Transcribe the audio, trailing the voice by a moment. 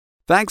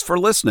Thanks for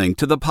listening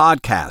to the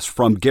podcast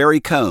from Gary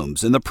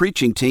Combs and the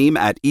preaching team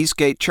at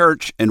Eastgate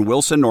Church in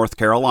Wilson, North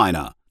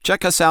Carolina.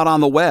 Check us out on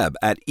the web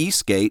at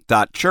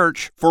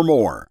eastgate.church for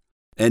more.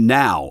 And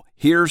now,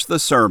 here's the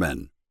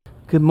sermon.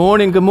 Good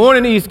morning,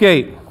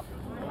 Eastgate. Good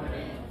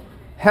morning.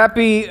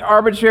 Happy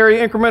arbitrary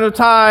incremental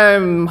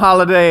time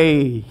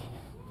holiday.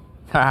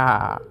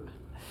 I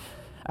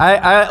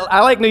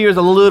like New Year's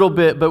a little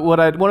bit, but one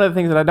of the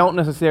things that I don't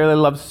necessarily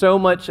love so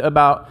much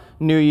about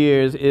New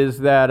Year's is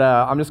that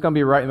I'm just going to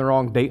be writing the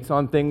wrong dates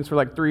on things for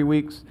like 3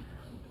 weeks.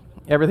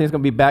 Everything's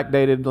going to be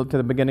backdated to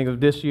the beginning of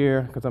this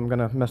year because I'm going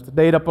to mess the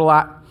date up a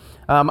lot.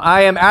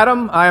 I am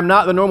Adam. I am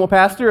not the normal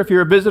pastor. If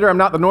you're a visitor, I'm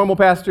not the normal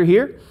pastor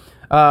here.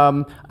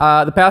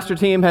 The pastor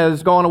team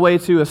has gone away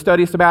to a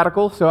study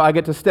sabbatical, so I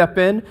get to step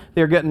in.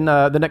 They're getting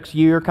the next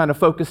year kind of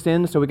focused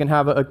in so we can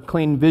have a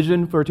clean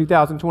vision for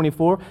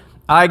 2024.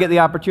 I get the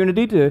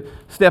opportunity to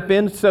step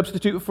in,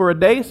 substitute for a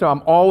day, so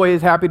I'm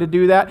always happy to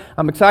do that.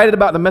 I'm excited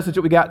about the message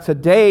that we got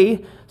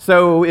today,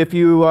 so if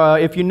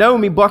you know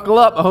me, buckle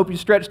up. I hope you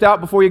stretched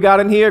out before you got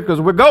in here, because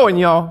we're going,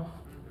 y'all.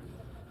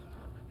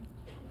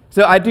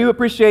 So I do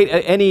appreciate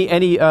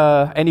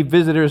any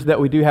visitors that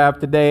we do have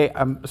today.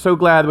 I'm so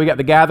glad we got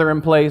the gather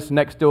in place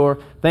next door.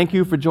 Thank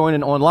you for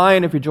joining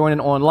online. If you're joining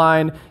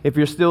online, if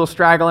you're still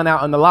straggling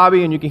out in the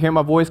lobby and you can hear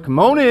my voice, come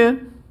on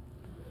in.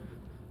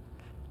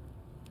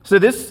 So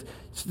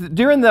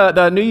during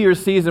the New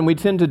Year's season, we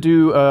tend to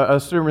do a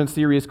sermon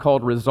series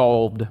called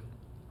Resolved.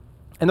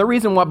 And the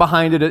reason why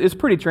behind it is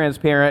pretty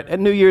transparent.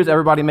 At New Year's,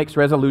 everybody makes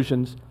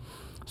resolutions.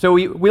 So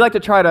we like to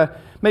try to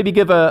maybe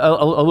give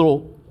a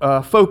little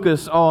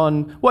focus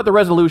on what the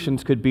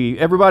resolutions could be.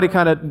 Everybody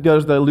kind of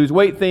does the lose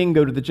weight thing,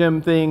 go to the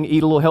gym thing,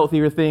 eat a little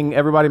healthier thing.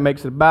 Everybody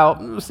makes it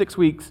about 6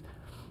 weeks.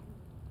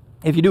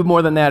 If you do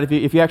more than that,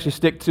 if you actually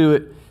stick to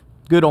it,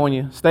 good on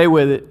you. Stay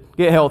with it.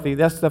 Get healthy.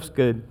 That stuff's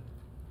good.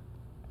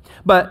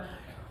 But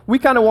we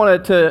kind of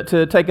wanted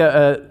to take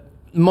a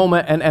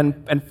moment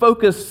and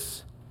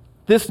focus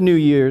this New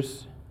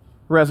Year's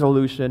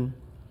resolution.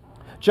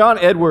 John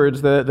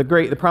Edwards,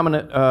 the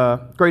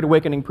prominent Great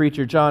Awakening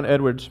preacher, John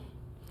Edwards,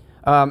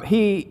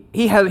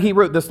 he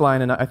wrote this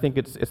line, and I think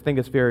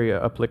it's very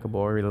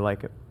applicable. I really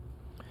like it.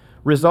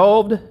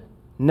 Resolved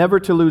never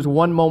to lose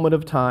one moment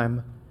of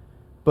time,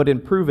 but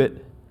improve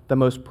it the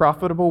most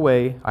profitable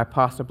way I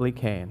possibly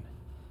can.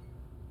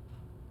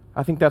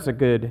 I think that's a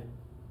good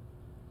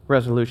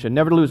resolution.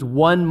 Never to lose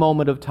one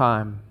moment of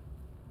time,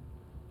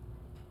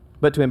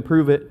 but to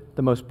improve it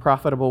the most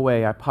profitable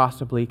way I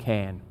possibly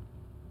can.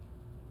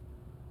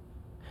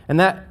 And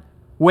that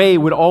way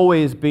would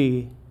always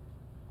be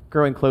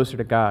growing closer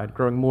to God,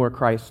 growing more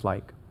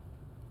Christ-like.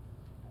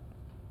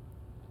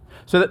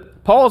 So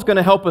that Paul's going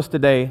to help us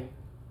today.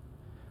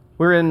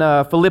 We're in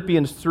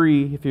Philippians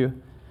 3, if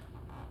you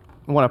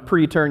want to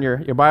pre-turn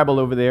your Bible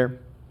over there.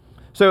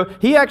 So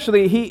he's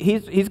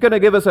going to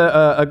give us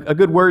a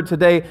good word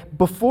today.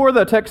 Before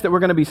the text that we're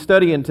going to be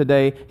studying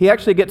today, he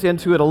actually gets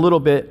into it a little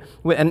bit,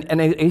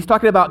 and he's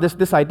talking about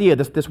this idea,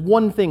 this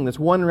one thing, this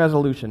one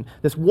resolution,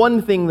 this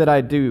one thing that I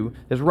do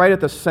is right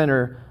at the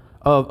center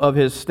of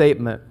his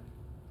statement.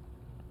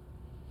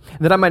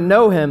 That I might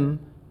know him,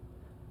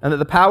 and that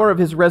the power of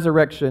his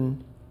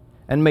resurrection,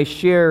 and may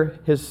share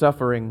his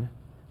suffering,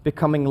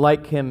 becoming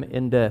like him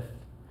in death.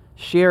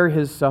 Share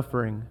his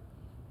suffering.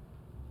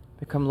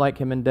 Become like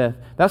him in death.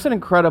 That's an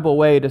incredible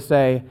way to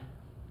say,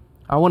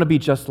 I want to be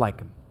just like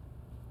him.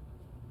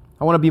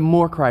 I want to be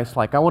more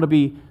Christ-like. I want to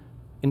be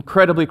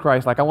incredibly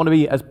Christ-like. I want to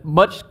be as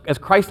much as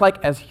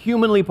Christ-like as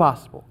humanly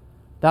possible.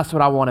 That's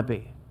what I want to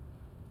be.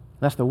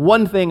 That's the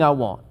one thing I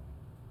want.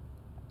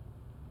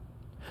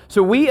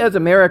 So we as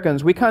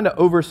Americans, we kind of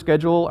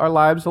overschedule our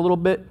lives a little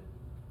bit.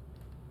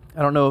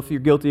 I don't know if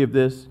you're guilty of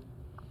this.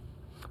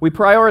 We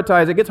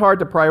prioritize. It gets hard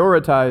to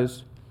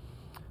prioritize.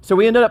 So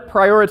we ended up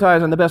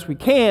prioritizing the best we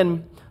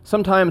can.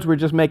 Sometimes we're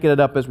just making it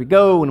up as we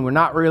go, and we're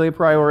not really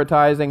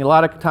prioritizing. A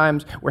lot of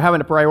times we're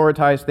having to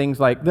prioritize things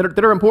like that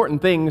are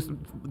important things: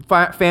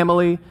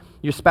 family,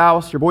 your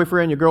spouse, your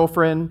boyfriend, your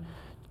girlfriend,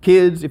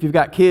 kids. If you've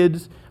got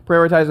kids,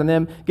 prioritizing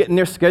them, getting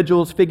their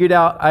schedules figured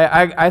out.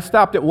 I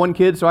stopped at one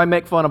kid, so I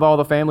make fun of all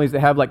the families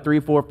that have like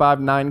 3, 4,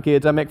 5, 9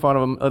 kids. I make fun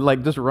of them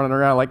like just running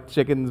around like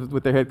chickens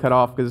with their head cut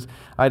off because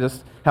I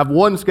just have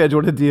one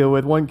schedule to deal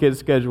with, one kid's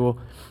schedule,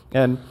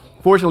 and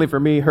fortunately for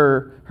me,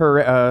 her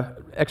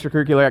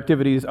extracurricular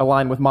activities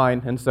align with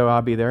mine, and so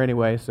I'll be there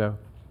anyway. So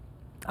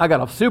I got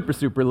off super,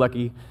 super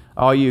lucky.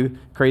 All you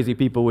crazy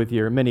people with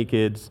your mini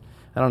kids,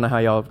 I don't know how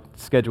y'all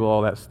schedule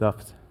all that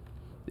stuff.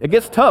 It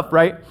gets tough,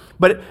 right?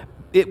 But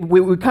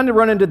we kind of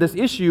run into this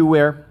issue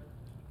where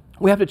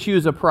we have to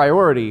choose a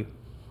priority.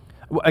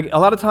 A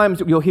lot of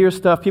times you'll hear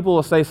stuff, people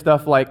will say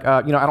stuff like,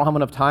 I don't have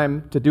enough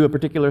time to do a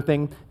particular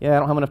thing. Yeah, I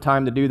don't have enough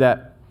time to do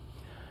that.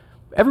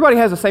 Everybody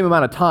has the same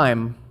amount of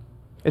time.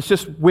 It's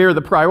just where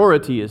the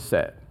priority is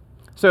set.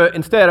 So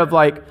instead of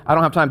like, I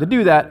don't have time to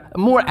do that, a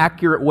more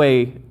accurate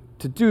way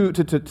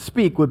to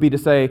speak would be to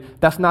say,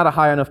 that's not a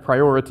high enough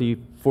priority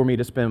for me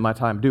to spend my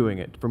time doing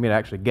it, for me to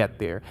actually get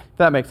there, if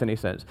that makes any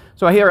sense.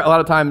 So I hear a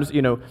lot of times,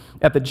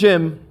 at the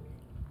gym,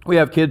 We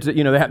have kids that,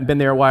 they hadn't been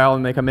there a while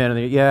and they come in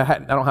and I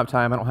don't have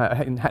time, I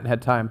hadn't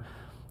had time.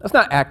 That's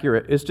not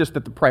accurate. It's just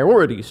that the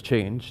priorities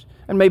changed.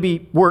 And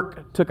maybe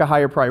work took a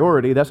higher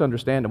priority. That's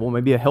understandable.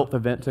 Maybe a health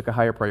event took a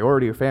higher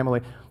priority, or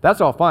family. That's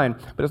all fine.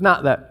 But it's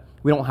not that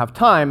we don't have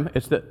time.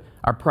 It's that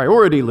our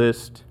priority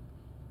list,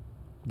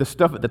 the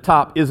stuff at the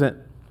top, isn't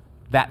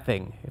that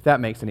thing, if that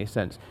makes any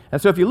sense.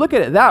 And so if you look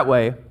at it that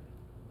way,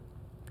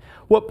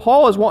 what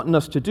Paul is wanting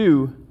us to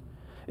do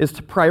is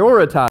to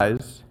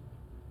prioritize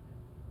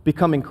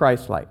becoming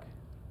Christ-like.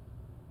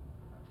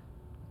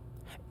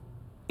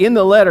 In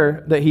the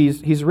letter that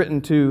he's written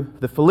to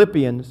the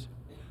Philippians,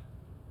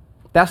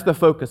 that's the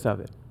focus of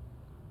it.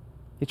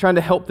 He's trying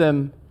to help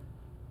them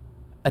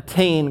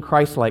attain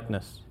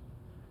Christlikeness.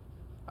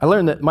 I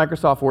learned that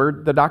Microsoft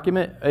Word, the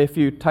document, if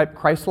you type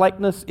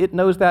Christlikeness, it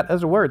knows that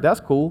as a word. That's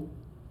cool.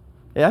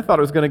 Yeah, I thought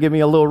it was going to give me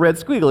a little red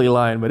squiggly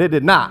line, but it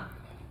did not.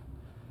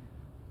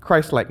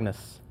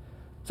 Christlikeness.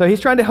 So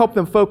he's trying to help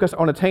them focus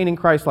on attaining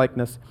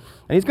Christlikeness,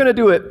 and he's going to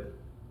do it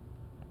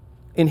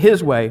in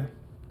his way.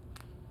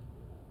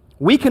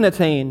 We can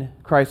attain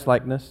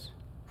Christlikeness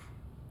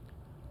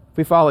if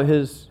we follow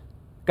his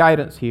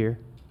guidance here.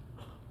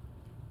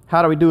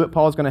 How do we do it?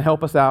 Paul's going to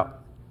help us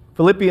out.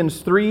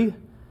 Philippians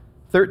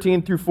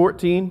 3:13 through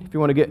 14, if you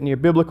want to get in your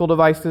biblical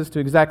devices to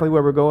exactly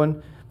where we're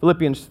going.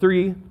 Philippians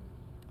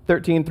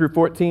 3:13 through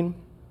 14.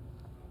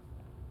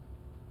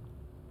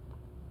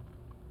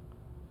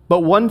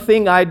 But one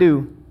thing I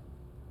do,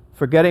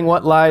 forgetting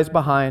what lies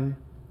behind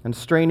and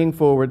straining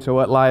forward to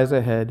what lies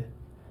ahead,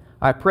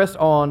 I press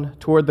on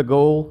toward the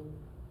goal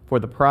for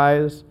the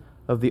prize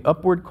of the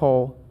upward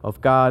call of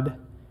God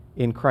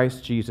in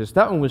Christ Jesus.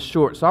 That one was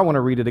short, so I want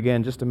to read it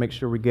again just to make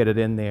sure we get it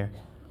in there.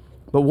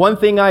 But one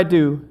thing I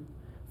do,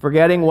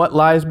 forgetting what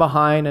lies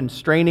behind and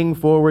straining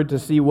forward to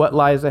see what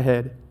lies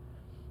ahead,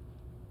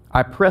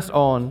 I press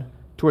on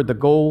toward the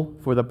goal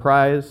for the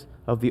prize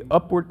of the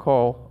upward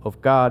call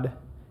of God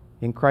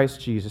in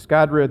Christ Jesus.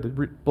 God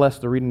bless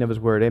the reading of his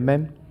word.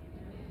 Amen.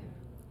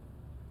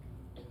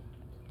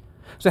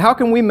 So how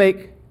can we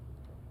make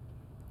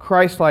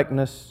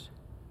Christlikeness,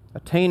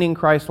 attaining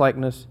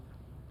Christlikeness,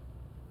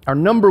 our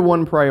number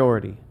one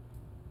priority?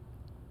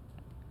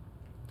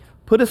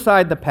 Put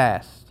aside the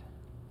past.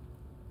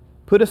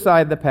 Put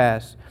aside the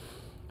past.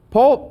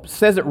 Paul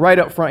says it right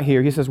up front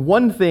here. He says,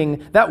 one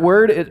thing, that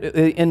word,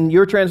 in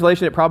your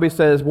translation, it probably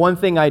says, one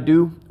thing I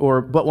do,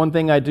 or but one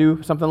thing I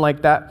do, something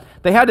like that.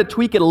 They had to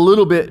tweak it a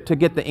little bit to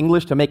get the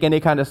English to make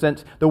any kind of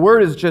sense. The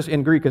word is just,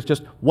 in Greek, it's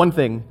just one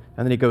thing,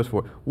 and then he goes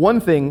for it.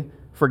 One thing,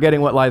 forgetting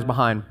what lies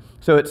behind.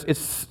 So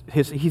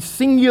he's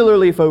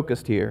singularly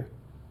focused here.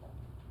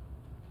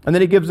 And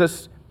then he gives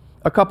us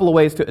a couple of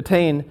ways to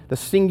attain the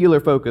singular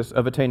focus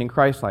of attaining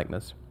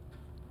Christlikeness.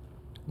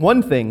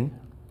 One thing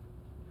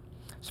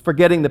is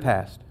forgetting the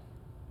past.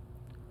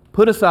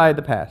 Put aside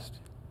the past.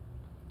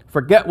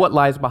 Forget what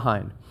lies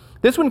behind.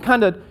 This one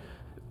kind of,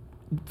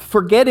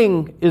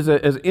 forgetting is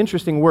an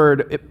interesting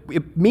word.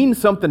 It means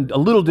something a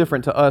little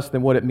different to us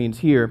than what it means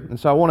here. And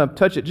so I want to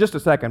touch it just a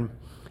second.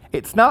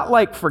 It's not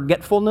like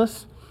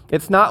forgetfulness.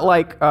 It's not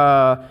like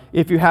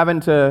if you're having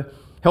to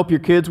help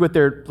your kids with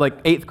their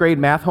 8th grade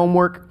math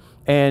homework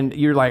and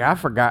you're like, I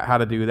forgot how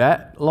to do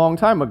that a long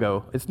time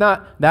ago. It's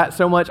not that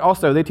so much.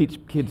 Also, they teach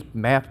kids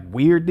math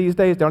weird these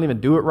days. They don't even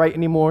do it right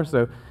anymore.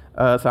 So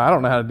I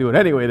don't know how to do it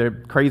anyway. They're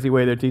crazy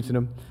way they're teaching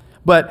them.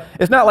 But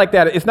it's not like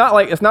that. It's not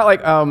like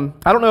I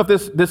don't know if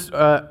this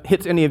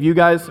hits any of you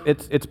guys.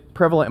 It's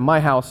prevalent in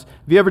my house.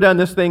 Have you ever done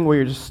this thing where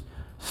you're just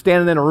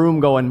standing in a room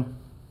going,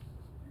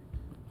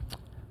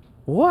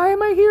 why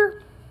am I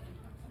here?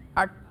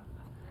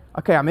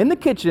 Okay, I'm in the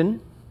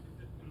kitchen.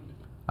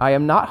 I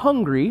am not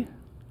hungry.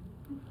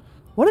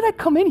 What did I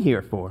come in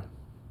here for?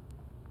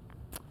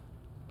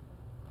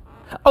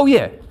 Oh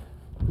yeah,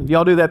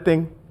 y'all do that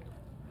thing?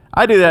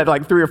 I do that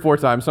like 3 or 4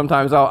 times.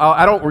 Sometimes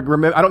I don't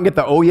remember. I don't get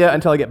the oh yeah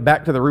until I get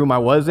back to the room I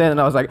was in, and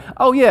I was like,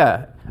 oh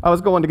yeah, I was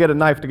going to get a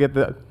knife to get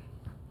the.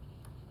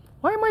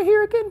 Why am I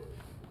here again?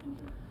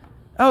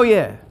 Oh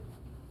yeah,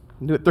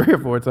 do it 3 or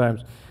 4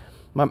 times.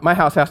 My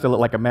house has to look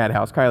like a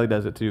madhouse. Kylie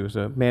does it too.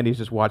 So Mandy's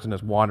just watching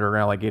us wander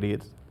around like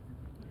idiots.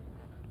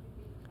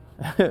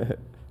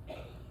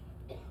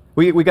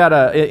 we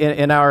got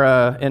in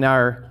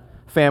our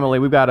family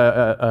we've got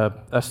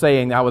a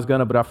saying, I was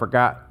gonna but I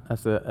forgot.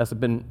 That's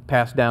been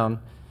passed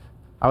down.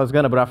 I was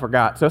gonna but I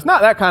forgot. So it's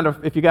not that kind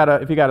of, if you got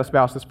a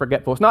spouse that's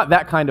forgetful, it's not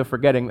that kind of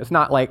forgetting. It's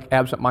not like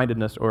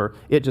absent-mindedness or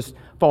it just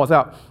falls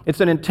out.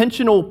 It's an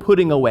intentional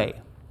putting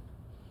away.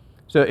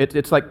 So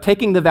it's like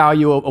taking the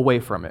value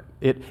away from it.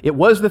 It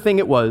was the thing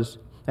it was,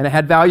 and it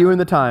had value in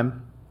the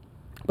time,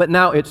 but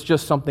now it's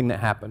just something that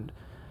happened,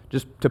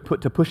 just to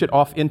push it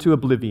off into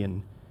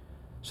oblivion.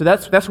 So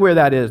that's where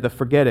that is, the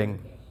forgetting.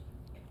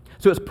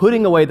 So it's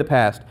putting away the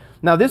past.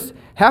 Now this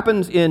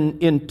happens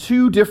in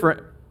 2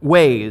 different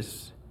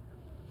ways.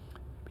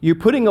 You're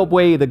putting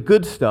away the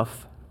good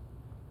stuff,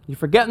 you're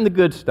forgetting the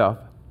good stuff,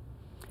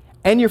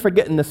 and you're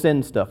forgetting the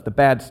sin stuff, the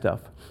bad stuff.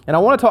 And I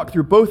want to talk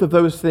through both of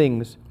those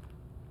things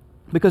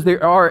because they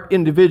are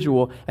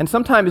individual. And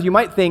sometimes you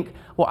might think,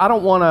 well, I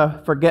don't want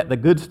to forget the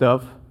good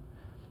stuff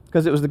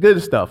because it was the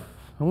good stuff.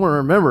 I want to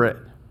remember it.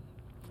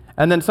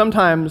 And then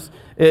sometimes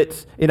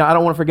it's, I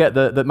don't want to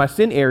forget my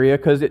sin area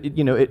because, I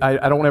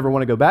don't ever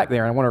want to go back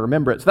there. I want to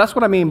remember it. So that's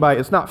what I mean by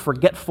it's not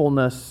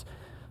forgetfulness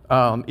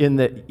in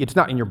that it's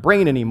not in your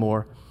brain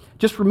anymore.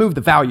 Just remove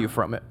the value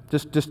from it.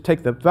 Just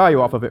take the value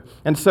off of it.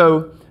 And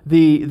so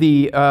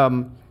the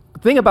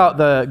thing about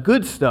the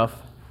good stuff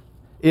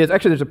is,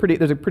 actually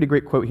there's a pretty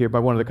great quote here by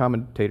one of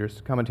the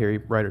commentary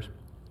writers.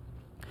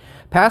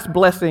 Past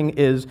blessing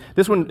is,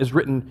 this one is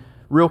written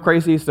real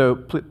crazy, so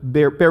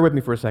bear with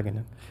me for a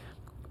second.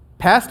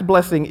 Past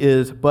blessing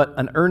is but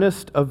an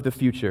earnest of the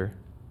future.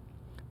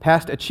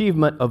 Past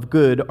achievement of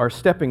good are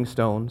stepping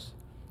stones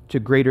to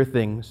greater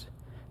things.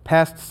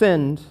 Past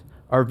sins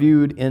are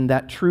viewed in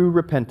that true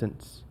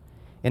repentance,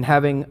 in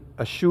having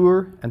a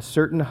sure and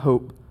certain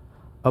hope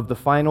of the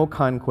final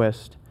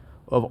conquest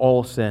of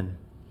all sin.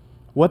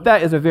 What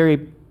that is a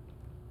very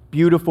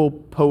beautiful,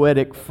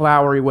 poetic,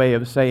 flowery way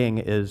of saying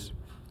is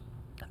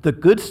the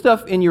good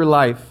stuff in your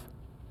life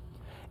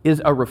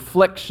is a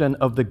reflection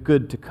of the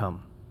good to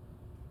come.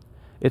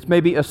 It's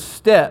maybe a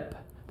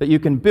step that you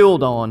can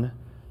build on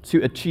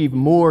to achieve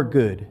more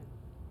good.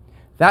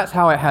 That's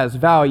how it has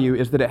value,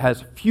 is that it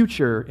has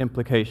future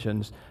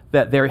implications,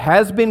 that there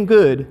has been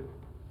good.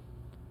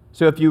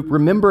 So if you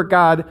remember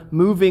God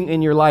moving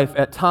in your life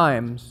at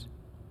times,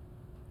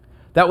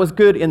 that was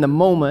good in the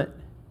moment,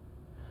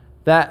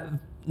 that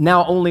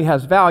now only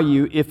has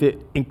value if it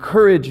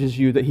encourages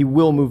you that He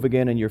will move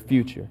again in your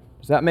future.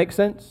 Does that make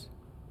sense?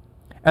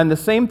 And the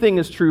same thing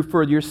is true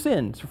for your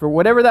sins. For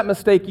whatever that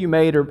mistake you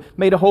made or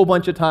made a whole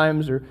bunch of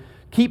times or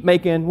keep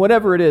making,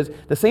 whatever it is,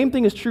 the same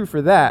thing is true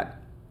for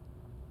that.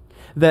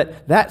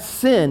 That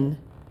sin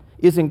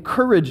is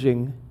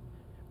encouraging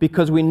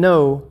because we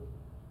know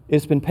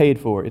it's been paid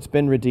for, it's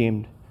been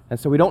redeemed. And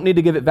so we don't need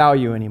to give it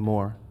value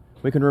anymore.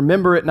 We can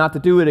remember it not to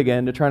do it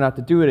again, to try not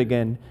to do it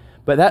again.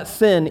 But that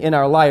sin in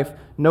our life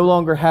no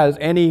longer has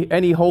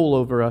any hold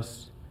over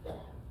us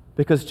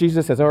because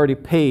Jesus has already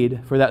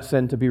paid for that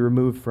sin to be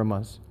removed from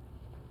us.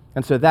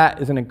 And so that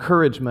is an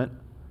encouragement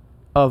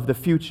of the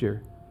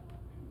future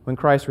when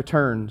Christ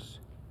returns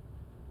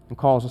and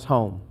calls us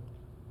home.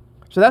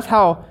 So that's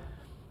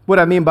what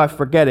I mean by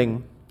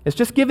forgetting is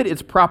just give it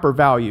its proper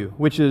value,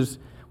 which is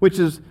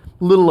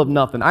little of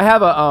nothing. I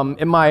have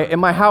in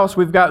my house,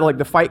 we've got like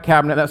the fight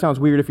cabinet. That sounds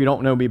weird if you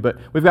don't know me, but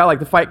we've got like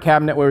the fight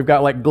cabinet where we've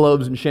got like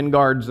gloves and shin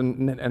guards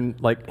and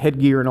like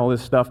headgear and all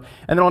this stuff.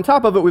 And then on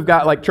top of it, we've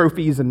got like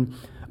trophies and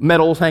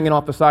medals hanging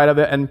off the side of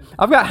it. And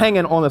I've got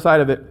hanging on the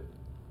side of it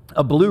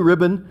a blue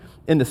ribbon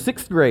in the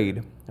 6th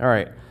grade. All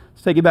right,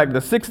 let's take you back to the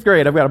 6th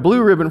grade. I've got a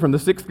blue ribbon from the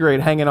 6th grade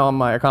hanging on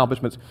my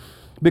accomplishments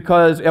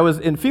because I was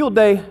in field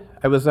day.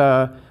 We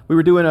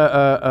were doing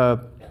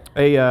a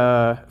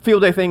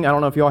field day thing. I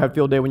don't know if you all had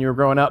field day when you were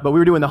growing up, but we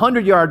were doing the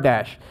 100-yard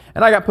dash,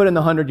 and I got put in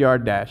the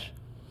 100-yard dash.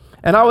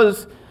 And I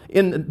was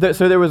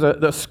so there was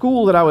the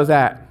school that I was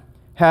at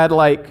had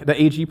like the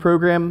AG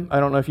program. I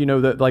don't know if you know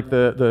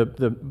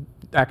the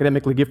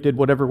academically gifted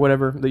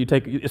whatever that you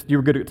take. You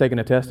were good at taking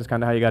a test. Is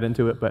kind of how you got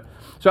into it. But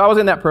so I was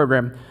in that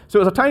program. So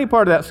it was a tiny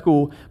part of that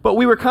school, but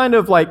we were kind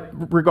of like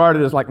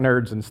regarded as like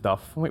nerds and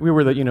stuff. We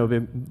were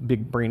the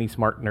big brainy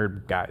smart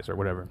nerd guys or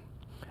whatever.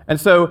 And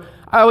so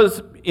I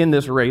was in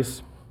this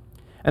race,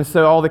 and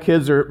so all the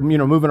kids are,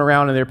 moving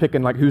around, and they're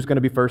picking like who's going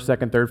to be first,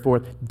 second, third,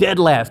 fourth, dead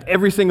last.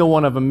 Every single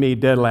one of them, me,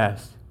 dead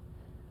last.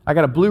 I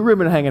got a blue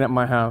ribbon hanging at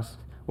my house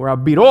where I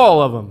beat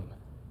all of them,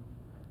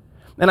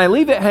 and I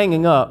leave it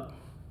hanging up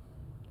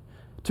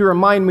to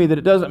remind me that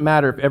it doesn't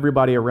matter if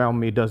everybody around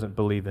me doesn't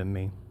believe in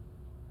me.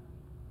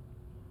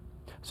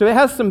 So it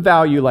has some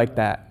value like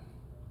that.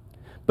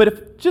 But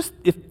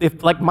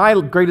if like my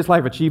greatest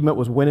life achievement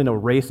was winning a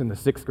race in the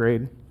 6th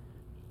grade.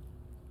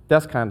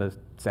 That's kind of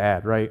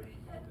sad, right?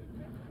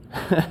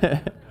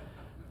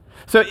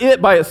 So it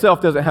by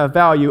itself doesn't have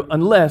value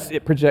unless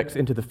it projects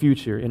into the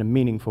future in a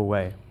meaningful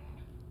way.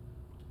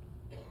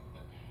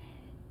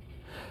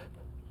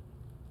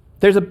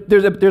 There's a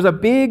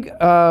big.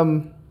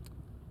 I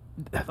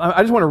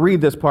just want to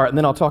read this part and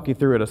then I'll talk you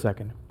through it a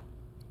second.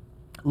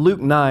 Luke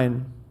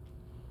 9.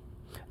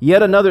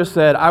 Yet another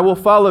said, "I will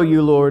follow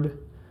you, Lord,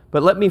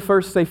 but let me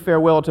first say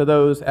farewell to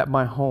those at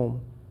my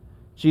home."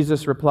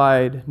 Jesus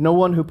replied, "No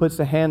one who puts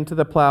a hand to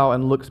the plow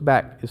and looks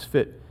back is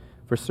fit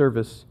for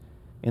service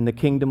in the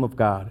kingdom of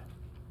God."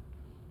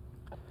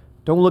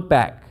 Don't look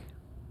back.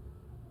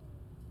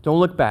 Don't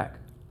look back.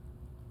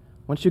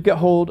 Once you get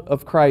hold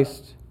of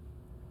Christ,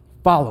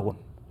 follow Him.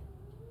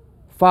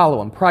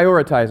 Follow Him.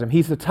 Prioritize Him.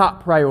 He's the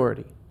top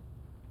priority.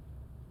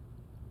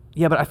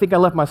 Yeah, but I think I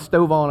left my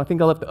stove on. I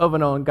think I left the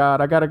oven on, God.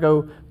 I got to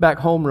go back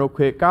home real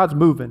quick. God's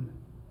moving.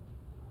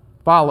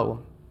 Follow Him.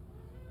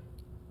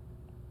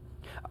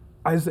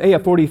 Isaiah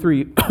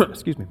 43,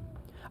 excuse me.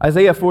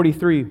 Isaiah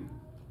 43.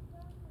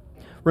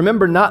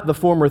 "Remember not the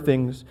former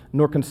things,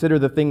 nor consider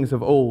the things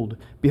of old.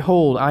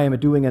 Behold, I am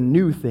doing a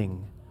new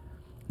thing.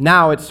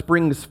 Now it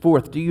springs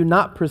forth. Do you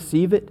not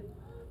perceive it?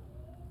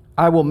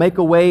 I will make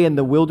a way in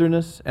the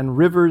wilderness and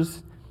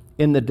rivers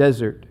in the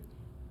desert.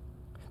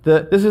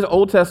 This is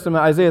Old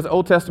Testament, Isaiah's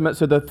Old Testament,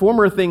 so the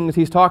former things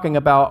he's talking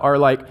about are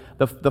like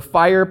the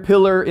fire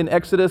pillar in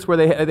Exodus where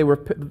they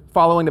were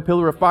following the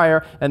pillar of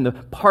fire, and the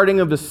parting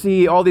of the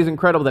sea, all these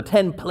incredible, the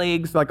 10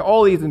 plagues, like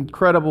all these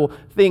incredible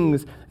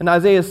things. And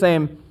Isaiah is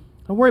saying,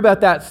 don't worry about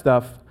that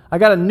stuff. I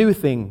got a new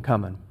thing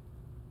coming.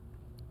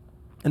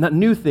 And that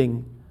new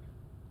thing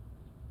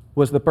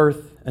was the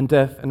birth and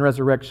death and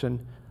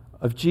resurrection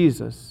of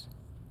Jesus.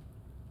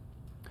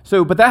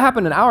 So, but that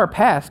happened in our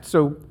past,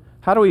 so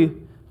how do we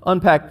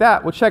unpack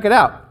that? Well, check it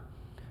out.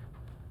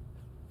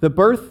 The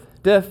birth,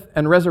 death,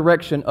 and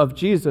resurrection of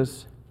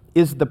Jesus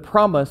is the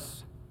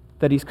promise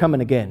that he's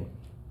coming again.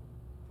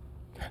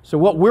 So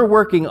what we're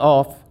working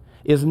off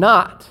is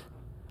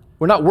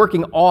we're not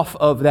working off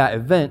of that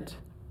event.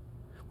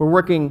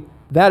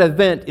 That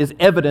event is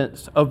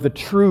evidence of the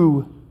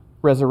true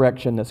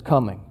resurrection that's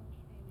coming.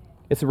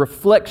 It's a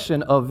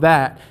reflection of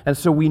that. And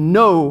so we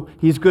know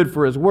he's good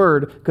for his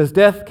word because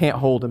death can't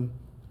hold him.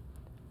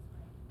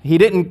 He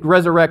didn't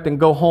resurrect and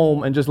go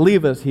home and just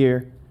leave us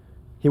here.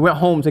 He went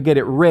home to get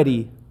it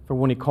ready for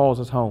when he calls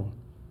us home.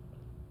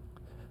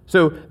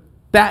 So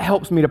that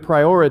helps me to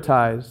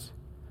prioritize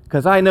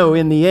because I know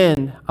in the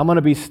end, I'm going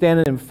to be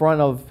standing in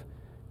front of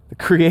the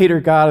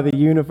Creator God of the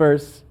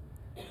universe,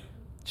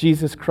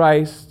 Jesus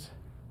Christ.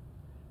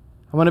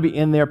 I'm going to be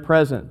in their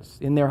presence,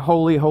 in their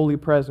holy, holy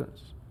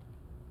presence.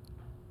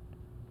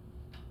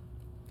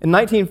 In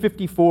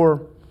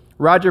 1954,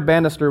 Roger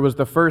Bannister was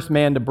the first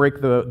man to break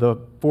the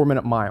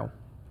 4-minute mile.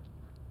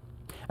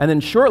 And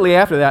then shortly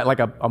after that, like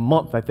a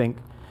month, I think,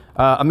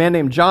 a man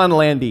named John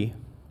Landy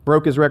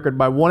broke his record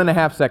by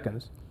 1.5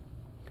 seconds.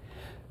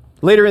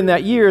 Later in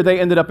that year, they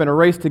ended up in a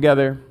race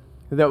together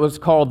that was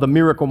called the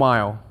Miracle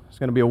Mile. It's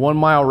going to be a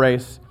 1-mile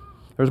race.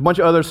 There was a bunch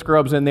of other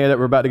scrubs in there that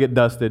were about to get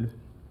dusted.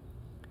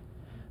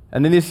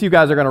 And then these two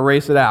guys are going to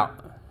race it out.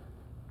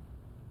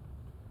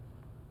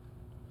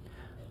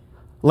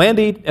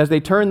 Landy, as they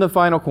turn the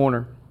final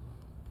corner,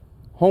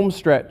 home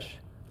stretch,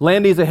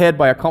 Landy's ahead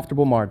by a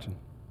comfortable margin.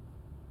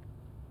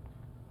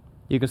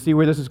 You can see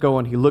where this is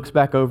going. He looks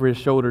back over his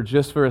shoulder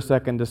just for a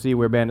second to see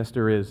where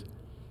Bannister is,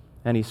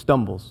 and he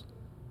stumbles.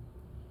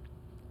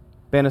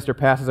 Bannister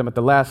passes him at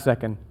the last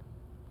second,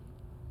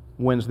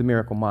 wins the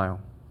Miracle Mile.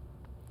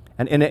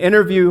 And in an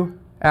interview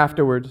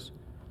afterwards,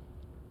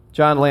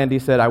 John Landy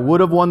said, "I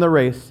would have won the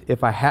race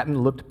if I hadn't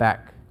looked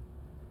back,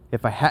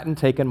 if I hadn't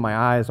taken my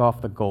eyes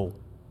off the goal."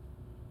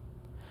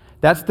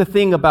 That's the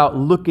thing about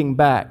looking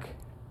back,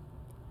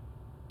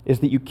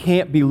 is that you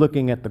can't be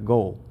looking at the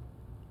goal.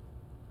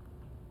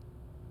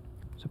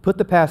 So put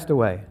the past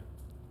away.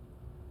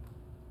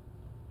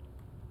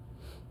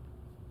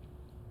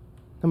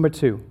 Number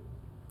 2,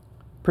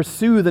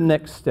 pursue the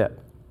next step.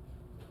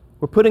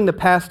 We're putting the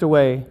past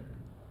away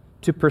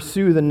to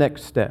pursue the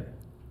next step.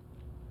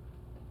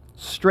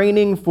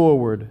 Straining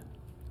forward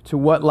to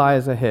what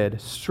lies ahead.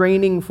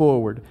 Straining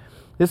forward.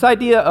 This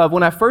idea of,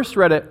 when I first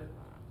read it,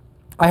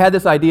 I had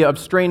this idea of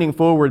straining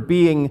forward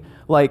being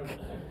like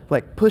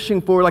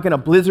pushing forward, like in a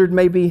blizzard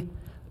maybe,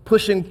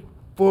 pushing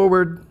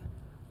forward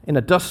in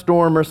a dust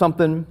storm or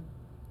something.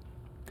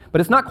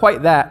 But it's not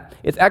quite that.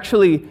 It's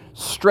actually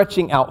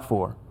stretching out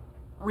for.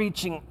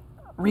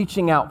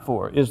 Reaching out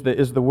for is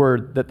the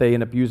word that they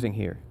end up using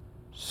here.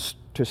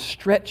 To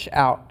stretch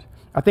out.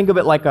 I think of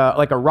it like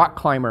a rock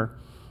climber.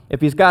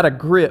 If he's got a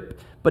grip,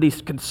 but he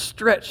can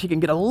stretch, he can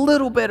get a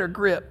little better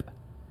grip,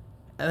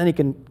 and then he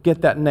can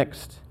get that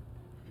next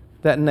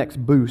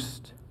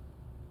boost.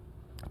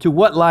 To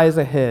what lies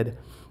ahead.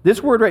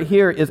 This word right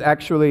here is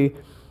actually,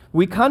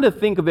 we kind of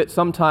think of it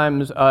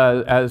sometimes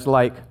as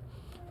like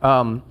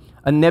a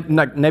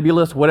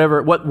nebulous,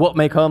 whatever, what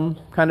may come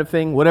kind of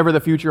thing, whatever the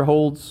future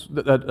holds,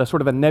 a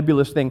sort of a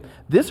nebulous thing.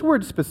 This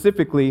word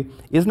specifically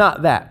is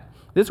not that.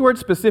 This word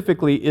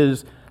specifically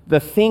is the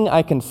thing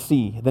I can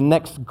see, the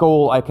next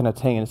goal I can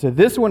attain. So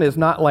this one is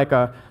not like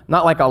a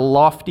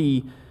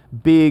lofty,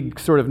 big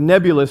sort of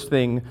nebulous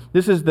thing.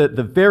 This is the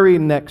very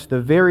next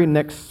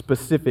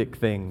specific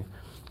thing.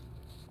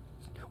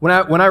 When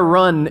I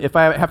run, if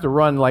I have to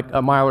run like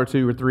a mile or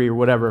 2 or 3 or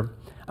whatever,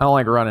 I don't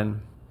like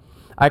running.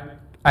 I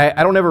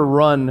don't ever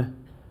run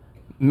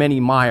many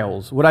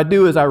miles. What I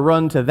do is I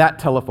run to that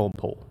telephone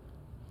pole,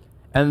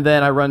 and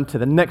then I run to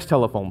the next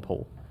telephone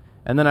pole,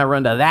 and then I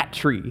run to that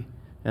tree,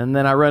 and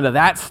then I run to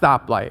that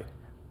stoplight.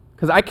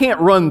 Because I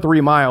can't run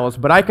 3 miles,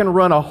 but I can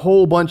run a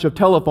whole bunch of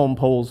telephone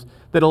poles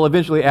that'll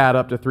eventually add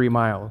up to 3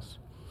 miles.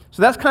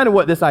 So that's kind of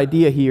what this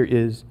idea here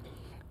is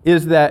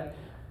that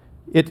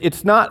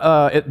it's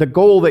not, the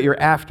goal that you're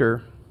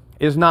after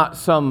is not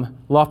some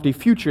lofty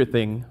future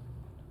thing.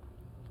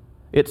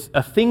 It's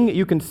a thing that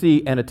you can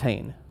see and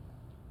attain.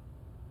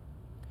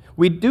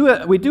 We do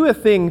a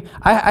thing,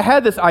 I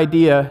had this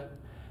idea,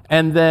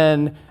 and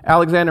then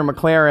Alexander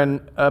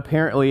McLaren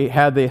apparently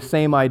had the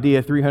same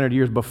idea 300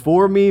 years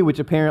before me, which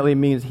apparently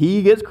means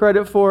he gets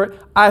credit for it.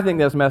 I think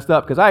that's messed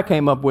up because I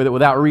came up with it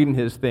without reading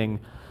his thing.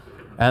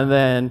 And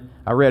then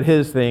I read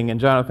his thing, and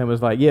Jonathan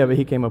was like, yeah, but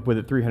he came up with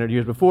it 300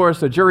 years before,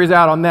 so jury's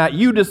out on that.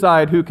 You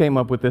decide who came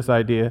up with this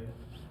idea,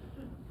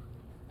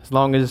 as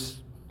long as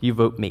you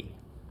vote me.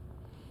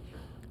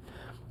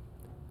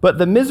 But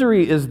the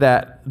misery is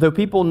that, though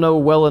people know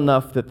well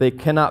enough that they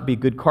cannot be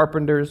good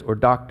carpenters or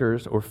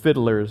doctors or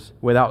fiddlers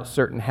without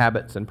certain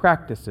habits and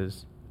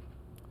practices,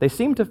 they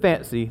seem to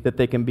fancy that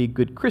they can be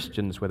good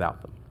Christians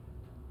without them.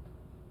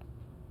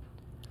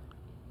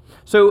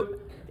 So,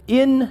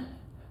 in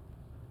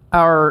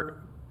our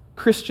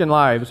Christian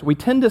lives, we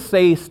tend to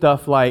say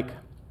stuff like,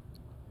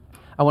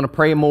 I want to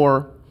pray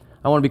more,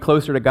 I want to be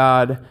closer to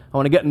God, I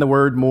want to get in the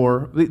Word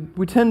more.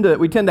 We tend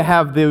to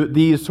have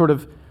these sort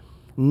of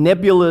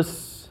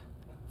nebulous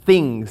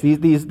things,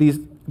 these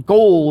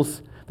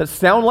goals that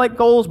sound like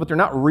goals, but they're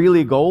not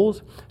really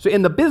goals. So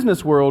in the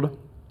business world,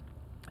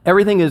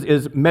 everything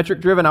is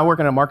metric-driven. I work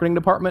in a marketing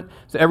department,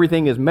 so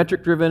everything is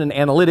metric-driven and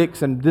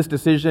analytics and this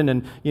decision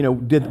and,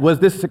 was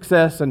this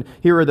success? And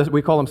here are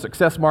we call them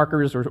success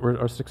markers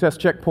or success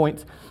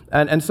checkpoints.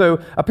 And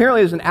so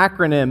apparently there's an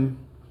acronym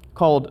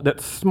called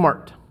that's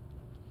SMART.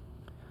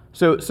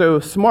 So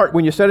SMART,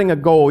 when you're setting a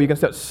goal, you can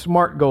set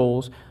SMART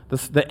goals.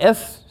 The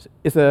S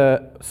is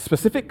a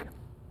specific,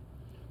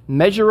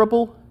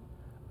 measurable,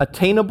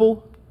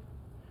 attainable,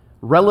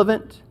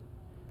 relevant,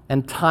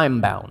 and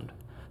time-bound.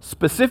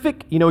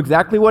 Specific, you know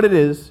exactly what it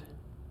is.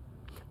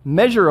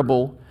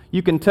 Measurable,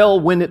 you can tell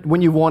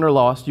when you've won or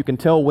lost. You can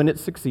tell when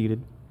it's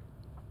succeeded.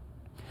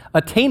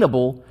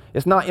 Attainable,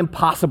 it's not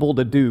impossible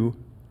to do.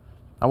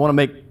 I want to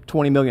make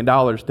 $20 million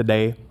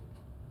today.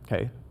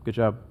 Okay, good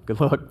job, good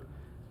luck.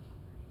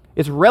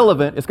 It's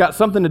relevant, it's got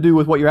something to do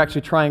with what you're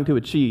actually trying to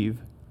achieve.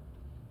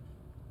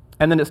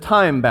 And then it's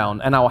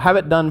time-bound, and I'll have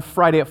it done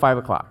Friday at 5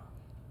 o'clock.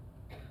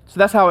 So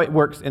that's how it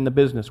works in the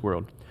business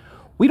world.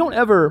 We don't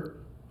ever,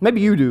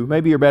 maybe you do,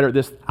 maybe you're better at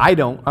this, I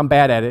don't, I'm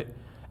bad at it,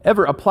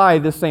 ever apply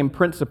this same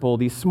principle,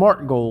 these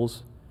SMART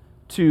goals,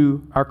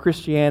 to our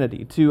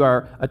Christianity, to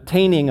our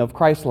attaining of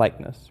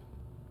Christlikeness.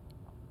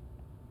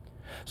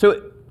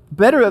 So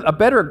a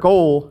better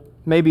goal,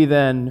 maybe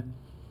than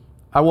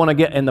I want to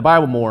get in the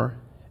Bible more,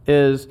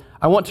 is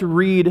I'm going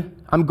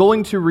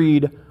to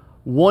read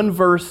one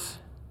verse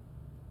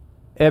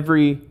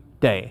every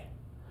day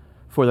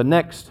for the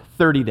next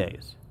 30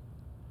 days.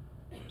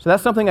 So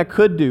that's something I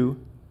could do.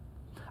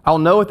 I'll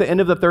know at the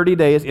end of the 30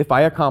 days if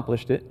I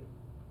accomplished it.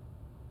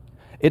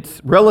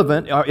 It's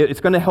relevant. It's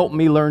going to help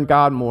me learn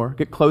God more,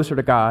 get closer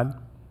to God.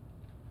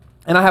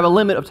 And I have a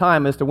limit of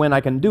time as to when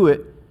I can do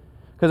it.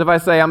 Because if I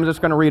say I'm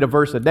just going to read a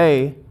verse a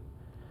day,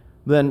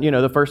 then,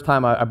 the first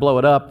time I blow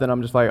it up, then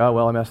I'm just like, oh,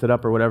 well, I messed it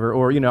up or whatever.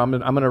 Or, I'm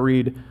going to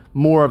read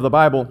more of the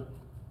Bible.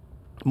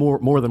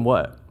 More than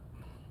what?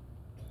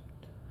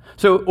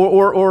 So,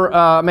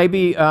 or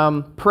maybe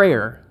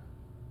prayer.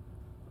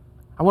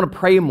 I want to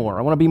pray more.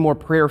 I want to be more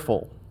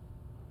prayerful.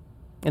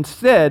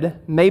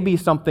 Instead, maybe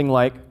something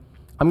like,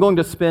 I'm going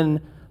to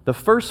spend the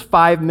first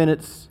 5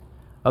 minutes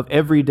of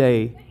every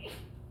day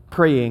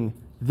praying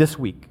this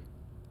week.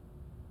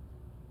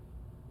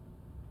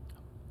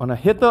 When I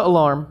hit the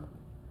alarm,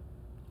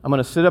 I'm going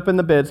to sit up in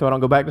the bed so I don't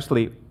go back to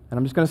sleep, and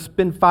I'm just going to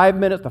spend 5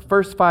 minutes, the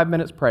first 5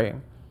 minutes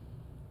praying.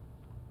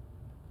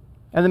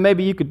 And then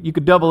maybe you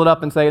could double it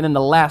up and say, and then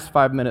the last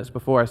 5 minutes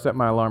before I set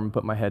my alarm and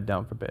put my head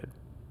down for bed.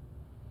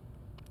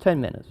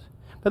 10 minutes.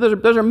 But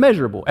those are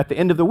measurable. At the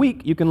end of the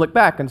week, you can look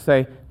back and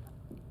say,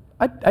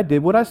 I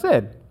did what I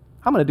said.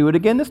 I'm going to do it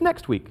again this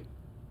next week.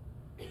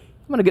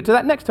 I'm going to get to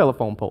that next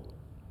telephone pole.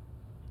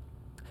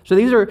 So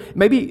these are,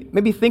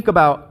 maybe think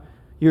about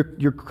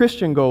your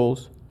Christian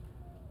goals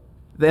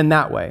in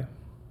that way.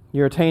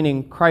 You're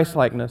attaining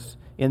Christlikeness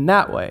in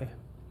that way.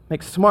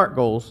 Make SMART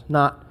goals,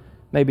 not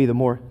maybe the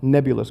more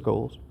nebulous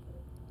goals.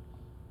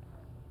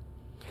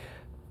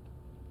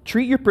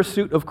 Treat your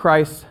pursuit of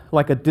Christ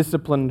like a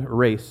disciplined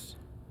race.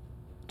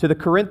 To the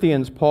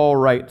Corinthians, Paul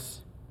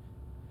writes,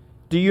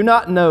 "Do you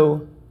not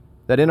know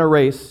that in a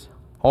race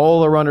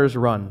all the runners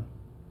run,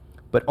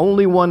 but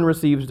only one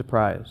receives the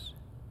prize?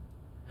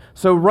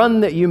 So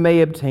run that you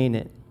may obtain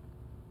it.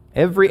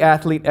 Every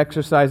athlete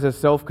exercises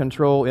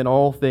self-control in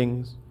all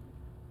things.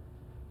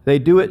 They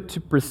do it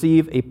to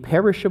receive a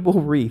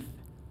perishable wreath,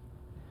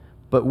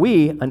 but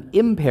we an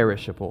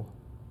imperishable.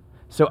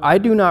 So I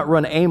do not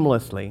run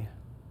aimlessly.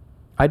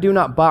 I do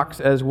not box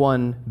as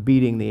one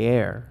beating the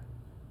air,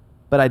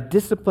 but I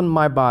discipline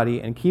my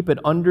body and keep it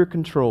under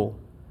control,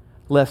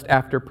 lest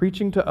after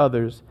preaching to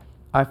others,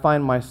 I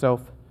find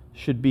myself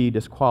should be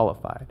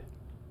disqualified."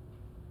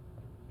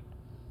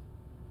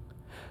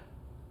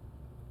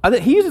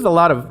 He uses a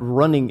lot of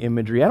running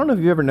imagery. I don't know if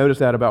you've ever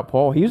noticed that about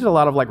Paul. He uses a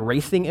lot of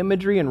racing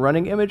imagery and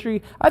running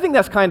imagery. I think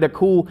that's kind of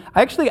cool.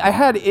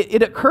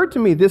 It occurred to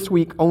me this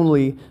week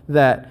only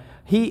that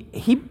he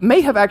may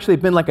have actually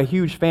been a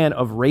huge fan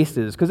of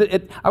races, because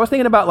I was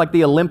thinking about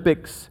the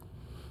Olympics.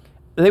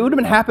 They would have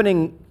been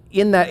happening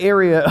in that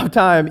area of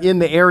time, in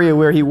the area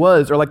where he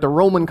was, or the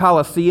Roman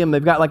Colosseum.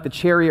 They've got the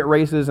chariot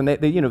races and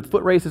they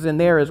foot races in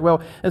there as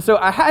well. And so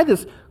I had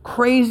this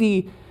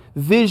crazy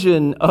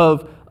vision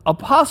of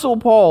Apostle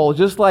Paul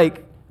just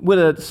with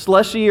a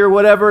slushie or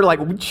whatever,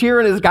 like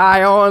cheering his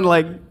guy on,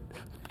 like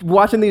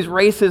watching these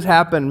races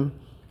happen.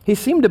 He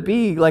seemed to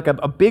be like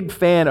a big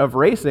fan of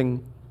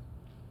racing.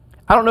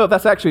 I don't know if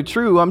that's actually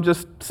true. I'm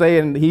just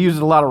saying he uses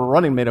a lot of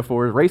running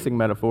metaphors, racing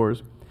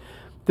metaphors.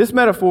 This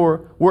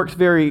metaphor works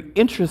very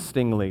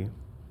interestingly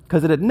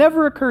because it had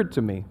never occurred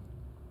to me.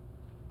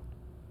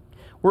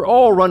 We're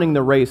all running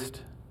the race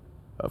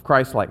of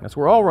Christlikeness.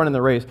 We're all running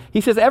the race.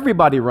 He says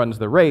everybody runs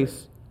the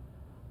race.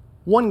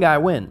 One guy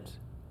wins.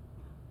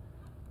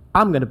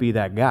 I'm going to be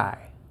that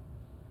guy.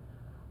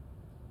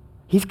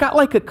 He's got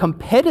like a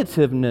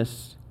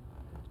competitiveness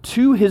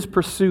to his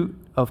pursuit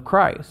of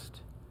Christ,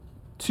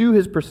 to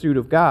his pursuit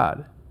of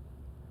God.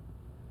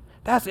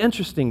 That's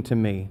interesting to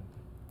me.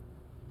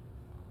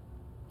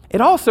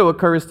 It also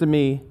occurs to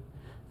me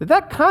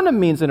that kind of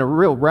means in a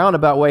real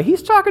roundabout way,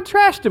 he's talking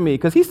trash to me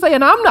because he's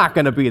saying I'm not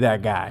going to be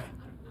that guy.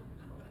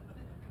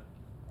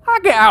 I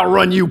can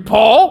outrun you,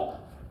 Paul.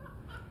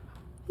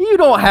 You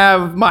don't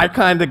have my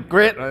kind of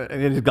grit.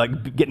 And he's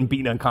like getting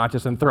beaten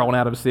unconscious and thrown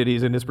out of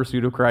cities in his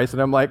pursuit of Christ.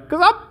 And I'm like,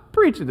 because I'm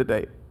preaching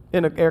today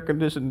in an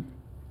air-conditioned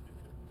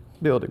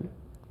building.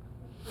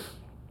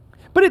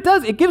 But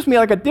it gives me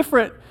like a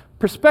different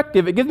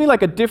perspective. It gives me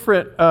like a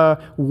different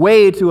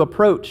way to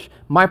approach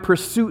my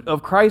pursuit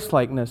of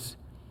Christ-likeness,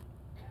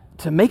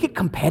 to make it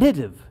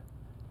competitive.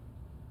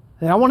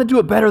 And I want to do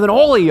it better than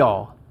all of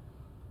y'all.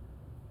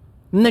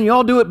 And then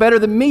y'all do it better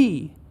than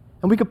me.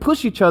 And we could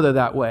push each other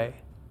that way.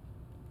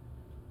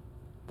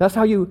 That's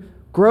how you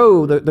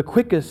grow the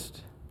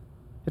quickest.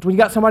 It's when you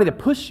got somebody to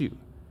push you.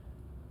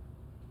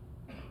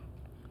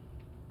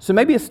 So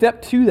maybe a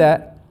step to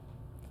that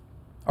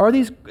are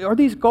these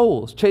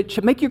goals.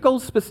 Make your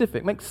goals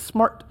specific. Make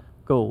smart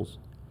goals.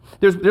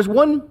 There's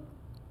one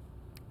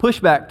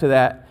pushback to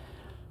that,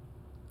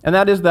 and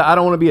that is that I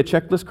don't want to be a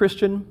checklist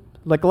Christian.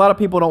 Like a lot of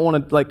people don't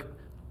want to like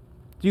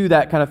do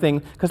that kind of thing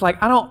because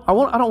like I don't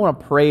want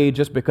to pray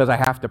just because I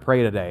have to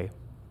pray today.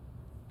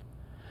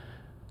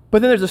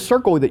 But then there's a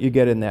circle that you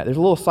get in that. There's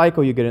a little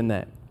cycle you get in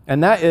that.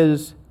 And that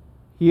is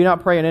you're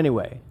not praying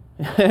anyway.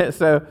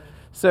 So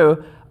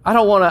I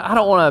don't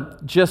want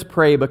to just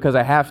pray because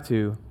I have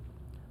to.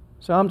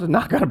 So I'm just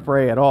not going to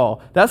pray at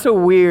all. That's a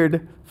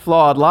weird,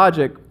 flawed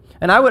logic.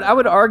 And I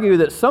would argue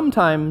that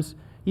sometimes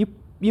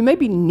you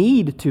maybe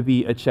need to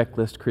be a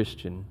checklist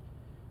Christian.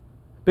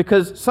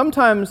 Because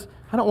sometimes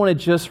I don't want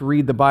to just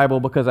read the Bible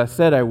because I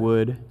said I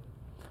would.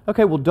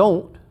 Okay, well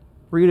don't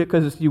read it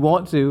because you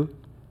want to.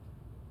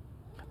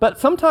 But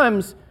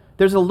sometimes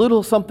there's a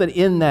little something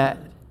in that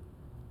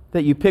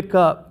you pick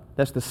up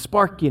that's the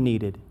spark you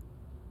needed.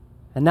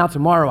 And now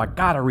tomorrow I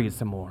gotta read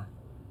some more.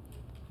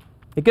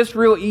 It gets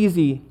real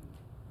easy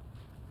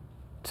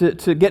to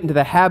get into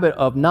the habit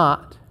of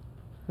not.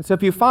 And so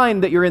if you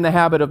find that you're in the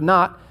habit of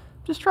not,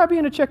 just try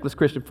being a checklist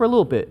Christian for a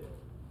little bit.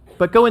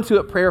 But go into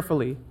it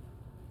prayerfully.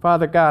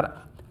 Father God,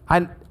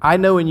 I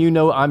know and you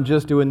know I'm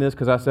just doing this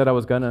because I said I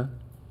was gonna.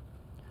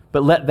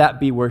 But let that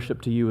be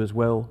worship to you as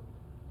well.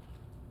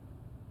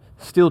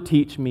 Still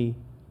teach me.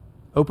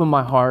 Open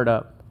my heart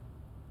up.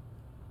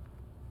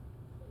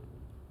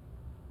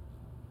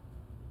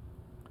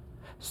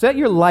 Set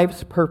your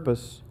life's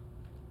purpose,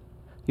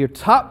 your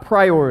top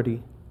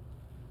priority,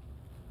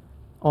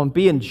 on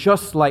being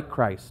just like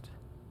Christ.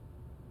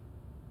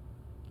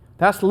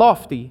 That's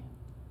lofty.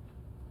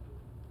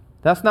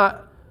 That's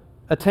not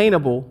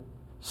attainable.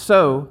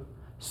 So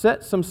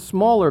set some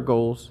smaller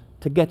goals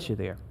to get you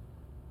there.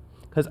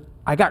 Because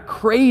I got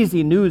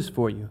crazy news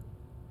for you.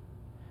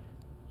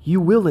 You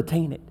will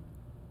attain it.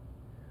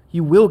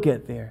 You will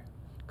get there.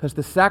 Because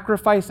the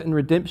sacrifice and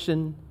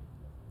redemption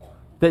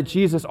that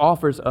Jesus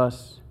offers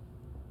us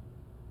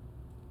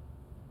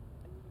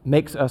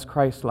makes us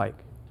Christ-like.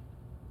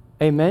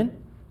 Amen?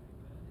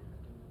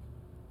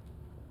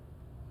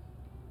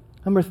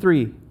 Number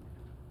 3,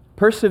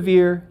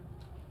 persevere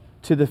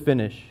to the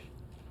finish.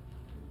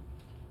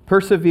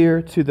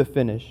 Persevere to the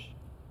finish.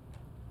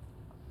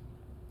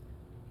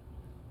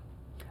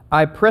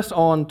 I press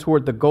on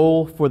toward the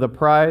goal for the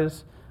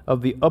prize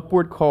of the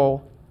upward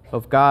call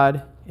of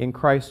God in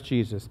Christ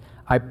Jesus.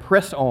 I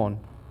press on.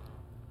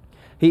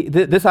 I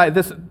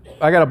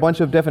got a bunch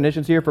of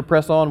definitions here for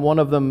press on. One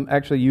of them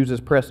actually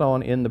uses press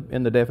on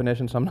in the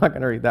definition, so I'm not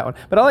going to read that one.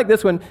 But I like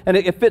this one, and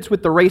it fits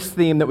with the race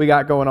theme that we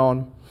got going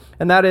on.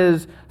 And that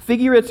is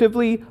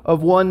figuratively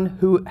of one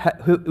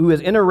who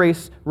is in a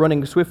race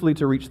running swiftly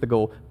to reach the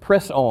goal.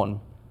 Press on.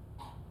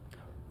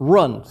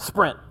 Run,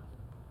 sprint,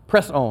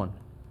 press on.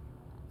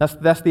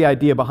 That's the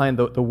idea behind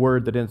the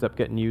word that ends up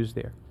getting used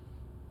there.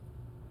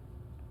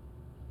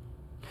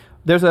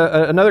 There's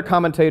another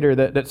commentator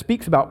that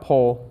speaks about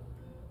Paul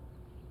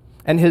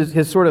and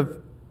his sort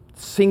of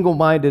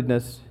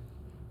single-mindedness.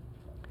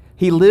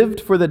 He lived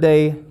for the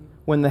day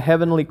when the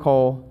heavenly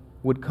call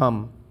would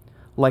come,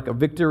 like a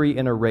victory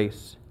in a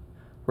race.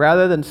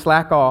 Rather than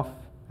slack off,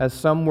 as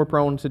some were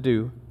prone to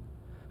do,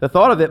 the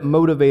thought of it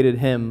motivated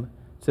him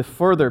to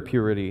further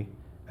purity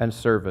and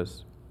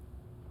service.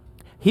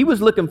 He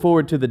was looking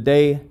forward to the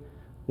day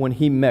when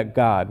he met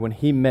God, when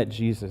he met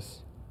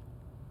Jesus.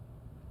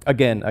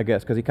 Again, I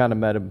guess, because he kind of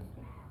met him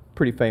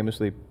pretty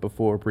famously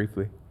before,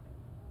 briefly.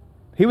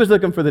 He was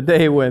looking for the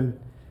day when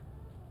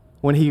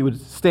he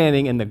was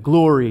standing in the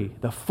glory,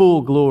 the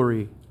full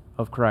glory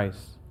of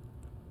Christ.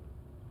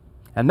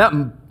 And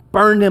that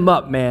burned him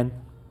up, man.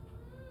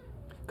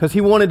 Because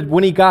he wanted,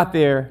 when he got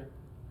there,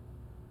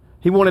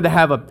 he wanted to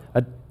have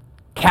a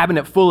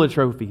cabinet full of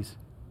trophies.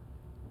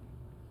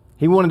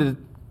 He wanted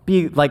to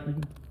be like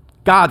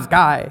God's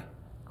guy,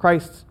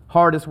 Christ's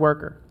hardest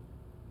worker.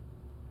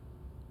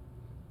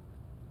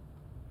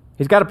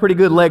 He's got a pretty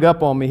good leg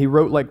up on me. He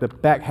wrote like the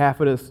back half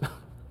of this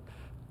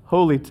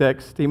holy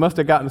text. He must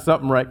have gotten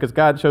something right, because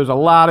God chose a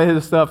lot of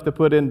his stuff to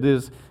put into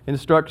his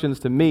instructions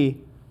to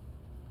me.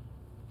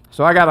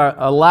 So I got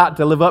a lot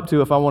to live up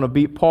to if I want to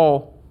beat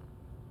Paul.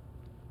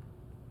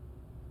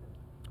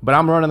 But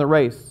I'm running the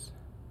race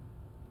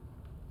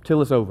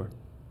till it's over.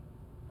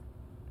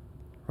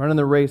 Running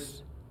the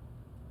race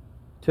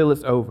till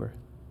it's over.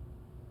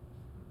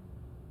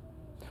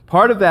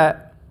 Part of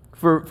that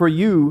for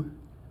you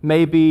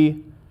may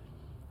be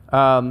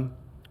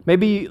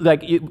maybe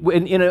like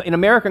in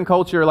American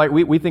culture, like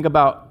we think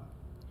about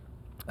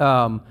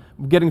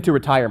getting to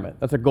retirement.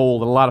 That's a goal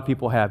that a lot of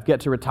people have.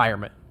 Get to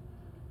retirement.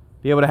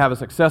 Be able to have a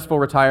successful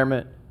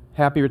retirement,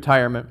 happy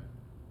retirement.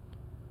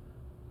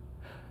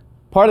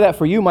 Part of that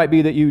for you might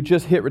be that you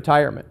just hit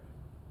retirement,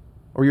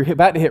 or you're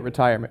about to hit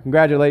retirement.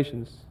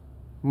 Congratulations.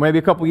 Maybe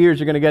a couple years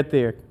you're going to get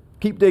there.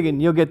 Keep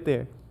digging, you'll get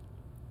there.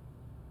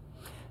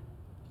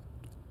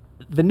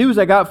 The news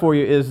I got for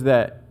you is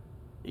that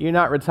you're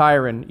not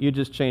retiring, you're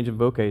just changing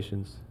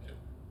vocations.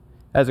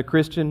 As a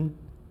Christian,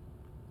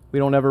 we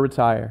don't ever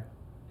retire.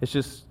 It's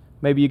just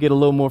maybe you get a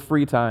little more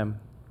free time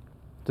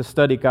to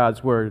study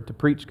God's Word, to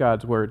preach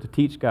God's Word, to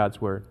teach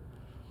God's Word.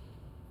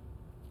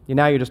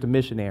 Now you're just a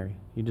missionary.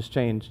 You just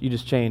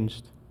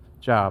changed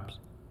jobs.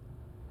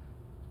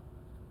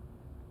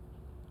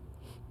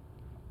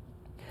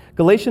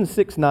 Galatians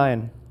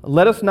 6:9.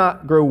 Let us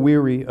not grow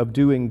weary of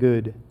doing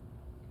good,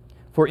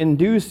 for in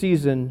due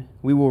season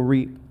we will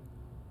reap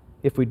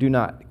if we do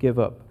not give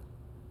up.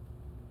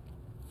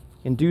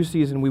 In due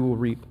season we will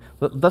reap.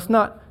 Let's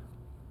not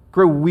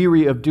grow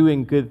weary of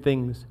doing good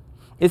things.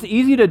 It's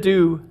easy to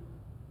do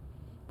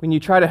when you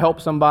try to help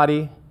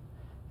somebody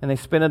and they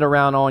spin it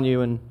around on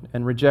you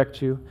and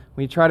reject you.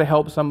 When you try to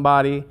help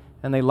somebody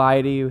and they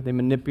lie to you, they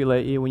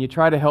manipulate you. When you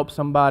try to help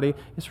somebody,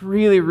 it's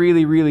really,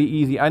 really, really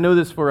easy. I know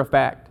this for a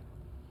fact.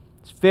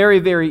 It's very,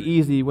 very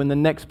easy when the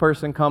next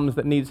person comes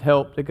that needs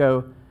help to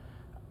go,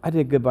 I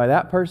did good by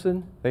that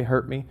person, they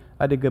hurt me.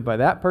 I did good by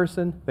that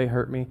person, they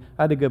hurt me.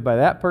 I did good by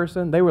that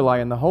person, they were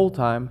lying the whole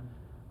time.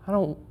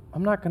 I'm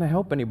not going to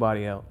help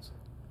anybody else.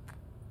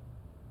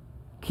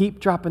 Keep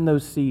dropping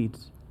those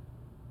seeds.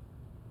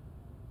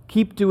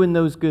 Keep doing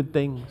those good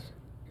things.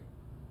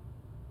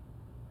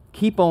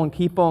 Keep on,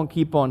 keep on,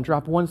 keep on.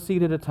 Drop one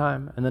seed at a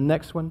time, and the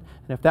next one.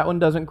 And if that one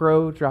doesn't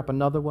grow, drop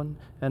another one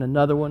and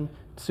another one.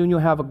 Soon you'll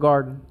have a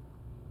garden.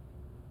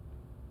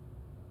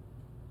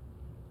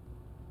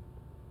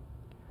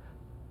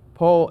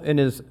 Paul, in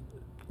his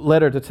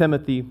letter to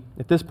Timothy,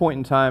 at this point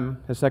in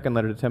time, his second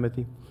letter to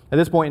Timothy, at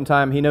this point in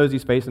time, he knows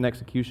he's facing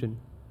execution.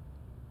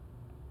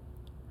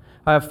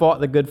 I have fought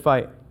the good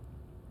fight.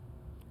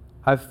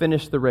 I have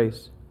finished the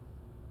race.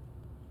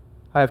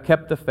 I have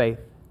kept the faith.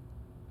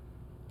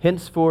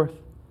 Henceforth,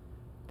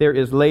 there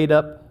is laid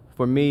up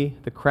for me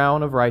the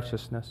crown of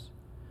righteousness,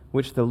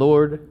 which the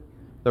Lord,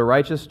 the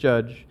righteous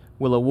judge,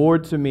 will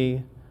award to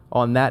me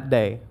on that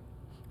day,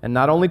 and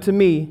not only to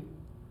me,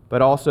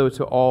 but also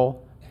to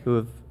all who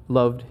have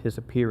loved his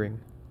appearing.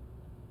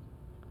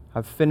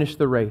 I've finished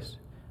the race.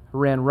 I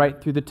ran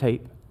right through the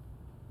tape.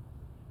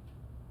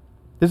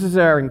 This is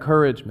our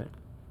encouragement.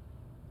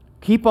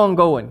 Keep on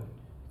going.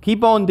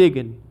 Keep on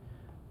digging.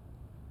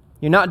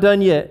 You're not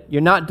done yet.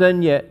 You're not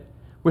done yet.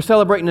 We're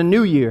celebrating a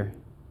new year.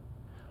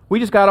 We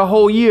just got a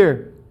whole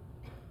year.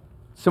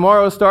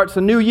 Tomorrow starts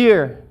a new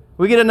year.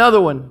 We get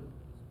another one.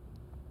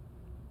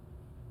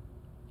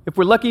 If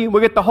we're lucky,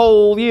 we get the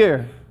whole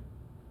year.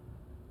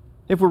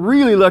 If we're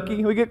really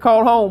lucky, we get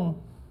called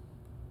home.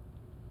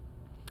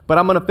 But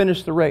I'm going to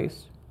finish the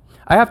race.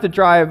 I have to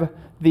drive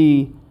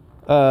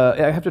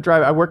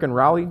I work in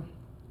Raleigh.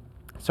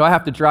 So I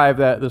have to drive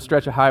the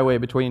stretch of highway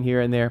between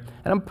here and there.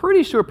 And I'm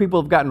pretty sure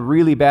people have gotten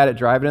really bad at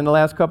driving in the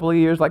last couple of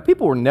years. Like,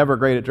 people were never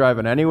great at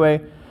driving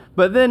anyway.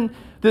 But then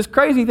this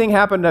crazy thing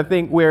happened, I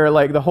think, where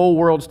like the whole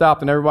world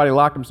stopped and everybody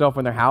locked themselves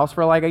in their house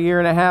for like a year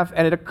and a half.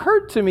 And it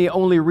occurred to me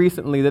only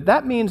recently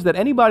that means that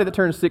anybody that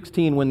turned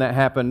 16 when that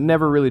happened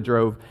never really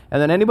drove.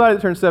 And then anybody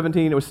that turned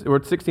 17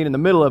 or 16 in the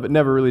middle of it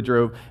never really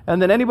drove.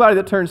 And then anybody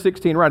that turned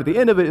 16 right at the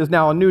end of it is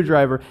now a new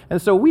driver.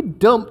 And so we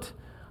dumped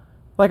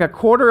like a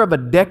quarter of a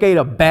decade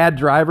of bad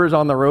drivers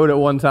on the road at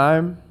one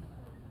time.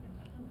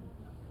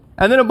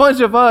 And then a bunch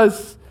of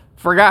us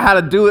forgot how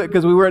to do it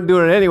because we weren't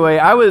doing it anyway.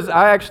 I was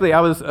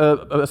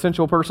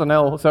essential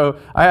personnel, so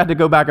I had to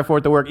go back and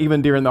forth to work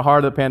even during the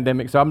heart of the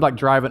pandemic. So I'm like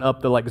driving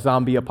up the like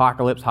zombie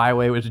apocalypse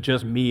highway, which is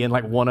just me and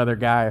like one other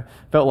guy.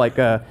 Felt like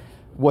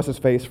what's his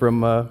face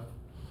from the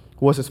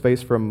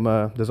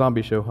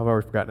zombie show? I've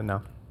already forgotten it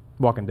now.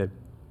 Walking Dead.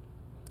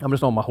 I'm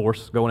just on my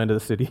horse going into the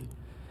city.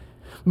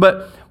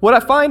 But what I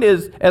find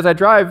is, as I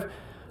drive,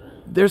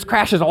 there's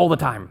crashes all the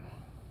time.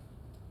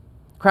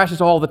 Crashes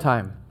all the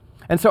time.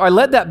 And so I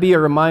let that be a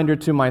reminder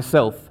to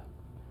myself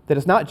that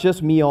it's not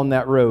just me on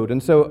that road.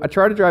 And so I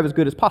try to drive as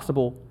good as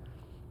possible,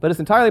 but it's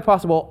entirely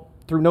possible,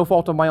 through no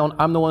fault of my own,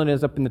 I'm the one that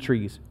ends up in the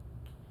trees.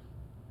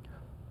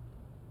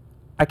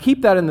 I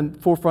keep that in the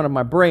forefront of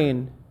my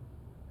brain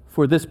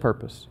for this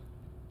purpose.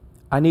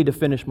 I need to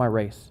finish my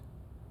race.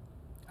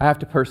 I have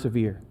to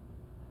persevere.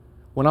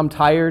 When I'm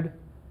tired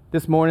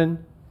this morning,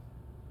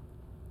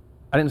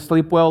 I didn't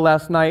sleep well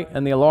last night,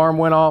 and the alarm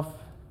went off.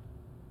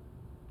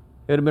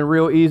 It would have been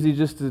real easy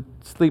just to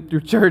sleep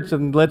through church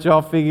and let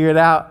y'all figure it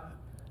out.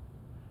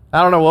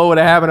 I don't know what would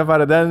have happened if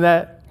I'd have done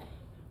that.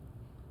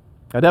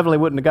 I definitely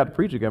wouldn't have got to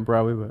preach again,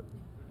 probably. But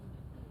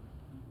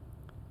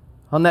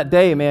on that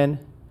day, man,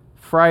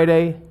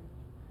 Friday,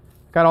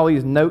 got all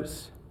these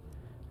notes,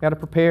 got to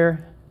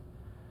prepare.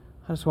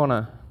 I just want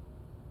to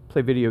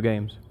play video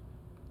games.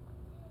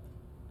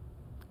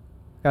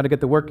 Got to get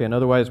the work in.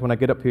 Otherwise, when I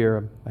get up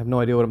here, I have no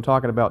idea what I'm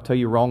talking about. Tell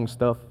you wrong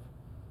stuff.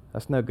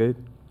 That's no good.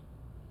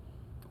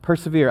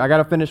 Persevere. I got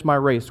to finish my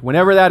race.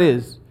 Whenever that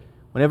is,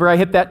 whenever I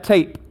hit that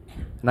tape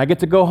and I get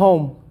to go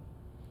home,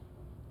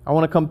 I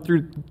want to come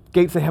through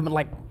gates of heaven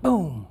like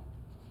boom.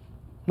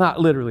 Not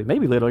literally,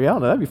 maybe literally. I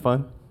don't know. That'd be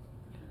fun.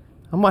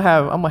 I'm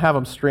gonna have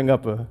them string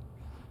up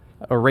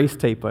a race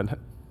tape on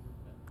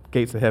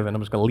gates of heaven.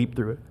 I'm just gonna leap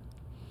through it.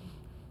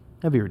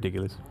 That'd be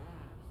ridiculous.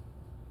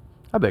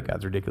 I bet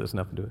God's ridiculous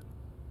enough to do it.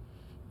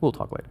 We'll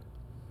talk later.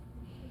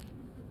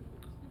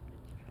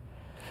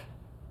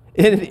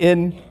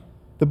 In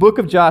the book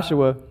of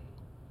Joshua,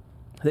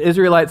 the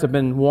Israelites have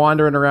been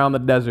wandering around the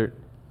desert.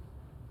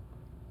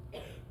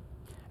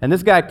 And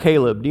this guy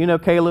Caleb, do you know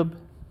Caleb?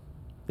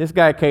 This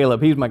guy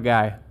Caleb, he's my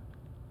guy.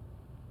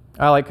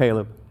 I like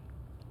Caleb.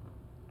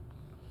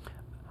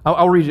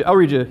 I'll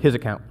read you his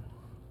account.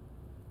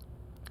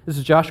 This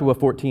is Joshua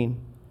 14.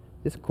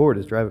 This cord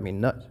is driving me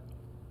nuts.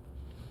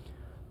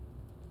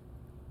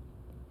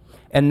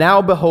 And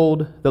now,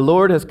 behold, the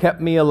Lord has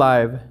kept me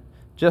alive,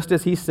 just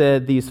as he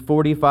said, these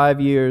 45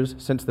 years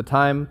since the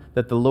time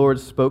that the Lord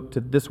spoke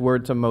to this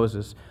word to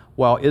Moses,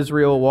 while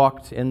Israel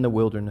walked in the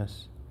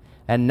wilderness.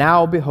 And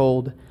now,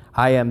 behold,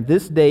 I am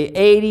this day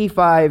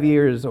 85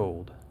 years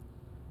old.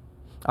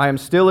 I am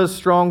still as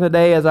strong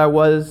today as I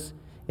was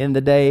in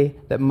the day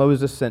that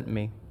Moses sent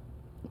me.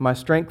 My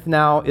strength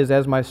now is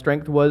as my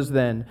strength was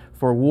then,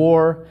 for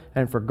war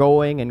and for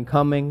going and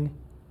coming.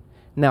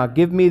 Now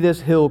give me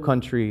this hill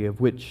country of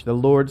which the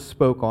Lord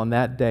spoke on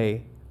that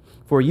day.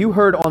 For you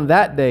heard on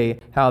that day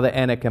how the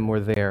Anakim were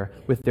there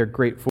with their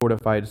great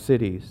fortified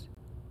cities.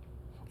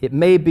 It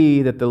may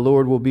be that the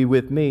Lord will be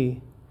with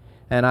me,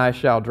 and I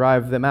shall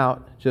drive them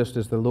out, just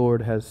as the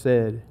Lord has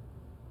said.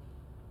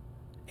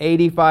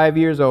 85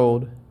 years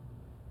old,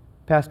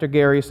 Pastor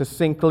Gary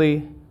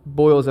succinctly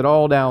boils it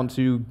all down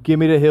to, give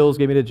me the hills,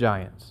 give me the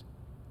giants.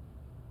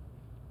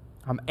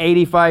 I'm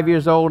 85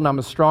 years old and I'm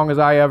as strong as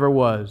I ever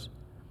was.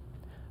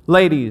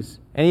 Ladies,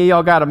 any of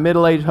y'all got a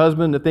middle-aged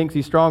husband that thinks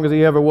he's strong as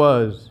he ever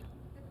was?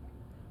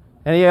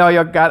 Any of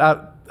y'all got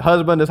a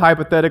husband that's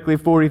hypothetically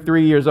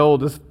 43 years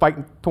old just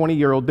fighting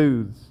 20-year-old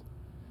dudes?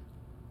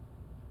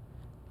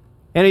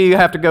 Any of you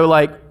have to go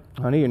like,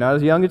 honey, you're not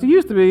as young as you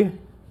used to be.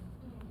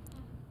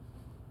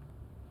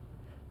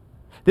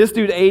 This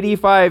dude,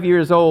 85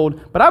 years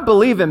old, but I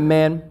believe him,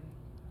 man.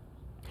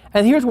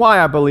 And here's why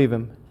I believe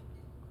him.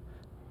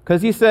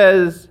 Because he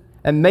says,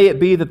 and may it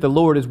be that the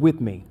Lord is with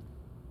me.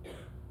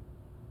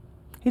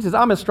 He says,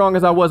 I'm as strong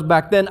as I was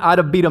back then. I'd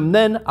have beat him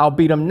then. I'll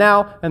beat him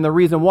now. And the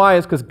reason why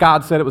is because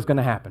God said it was going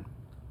to happen.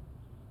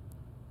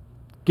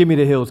 Give me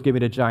the hills, give me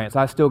the giants.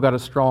 I still got a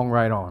strong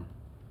right arm.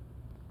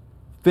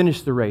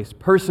 Finish the race.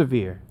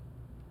 Persevere.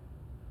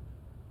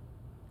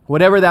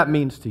 Whatever that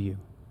means to you.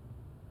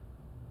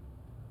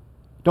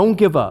 Don't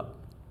give up.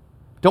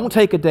 Don't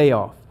take a day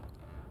off.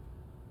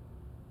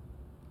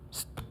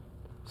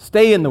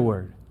 Stay in the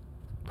Word.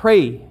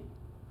 Pray.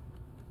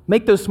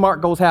 Make those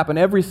SMART goals happen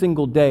every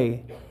single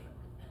day,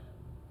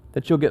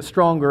 that you'll get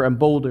stronger and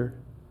bolder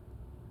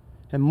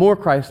and more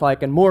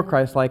Christ-like and more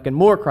Christ-like and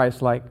more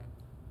Christ-like.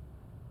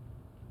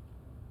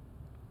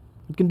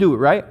 You can do it,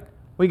 right?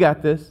 We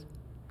got this.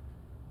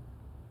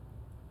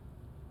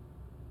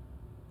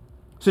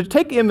 So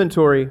take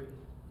inventory.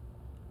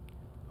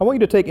 I want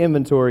you to take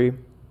inventory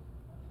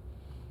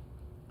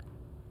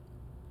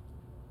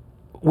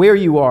where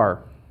you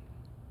are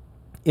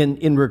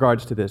in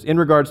regards to this, in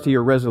regards to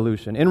your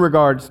resolution, in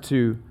regards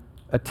to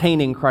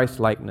attaining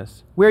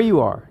Christlikeness, where you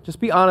are. Just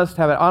be honest,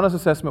 have an honest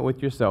assessment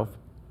with yourself.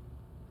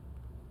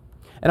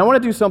 And I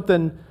want to do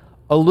something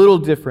a little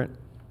different.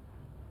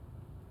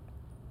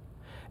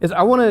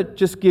 I want to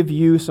just give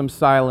you some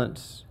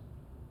silence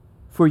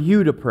for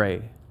you to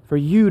pray, for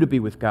you to be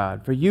with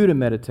God, for you to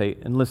meditate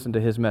and listen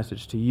to His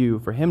message to you,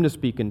 for Him to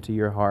speak into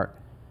your heart.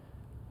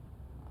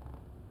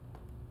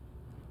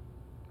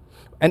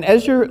 And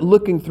as you're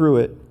looking through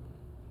it,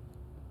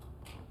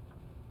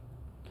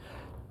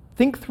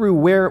 think through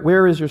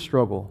where is your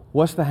struggle?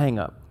 What's the hang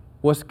up?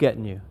 What's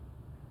getting you?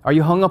 Are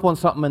you hung up on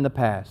something in the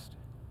past?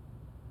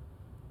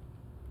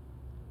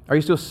 Are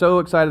you still so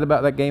excited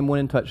about that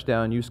game-winning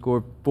touchdown you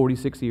scored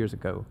 46 years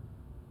ago?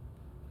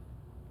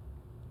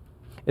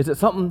 Is it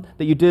something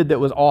that you did that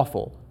was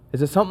awful?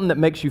 Is it something that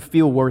makes you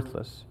feel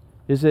worthless?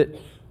 Is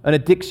it an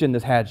addiction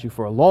that's had you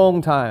for a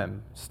long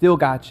time, still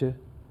got you?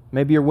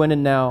 Maybe you're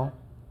winning now.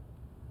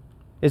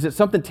 Is it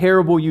something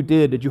terrible you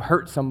did? Did you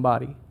hurt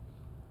somebody?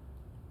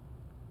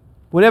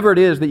 Whatever it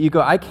is that you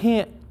go, I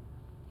can't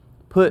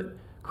put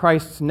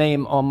Christ's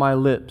name on my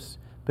lips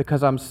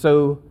because I'm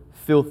so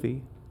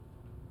filthy.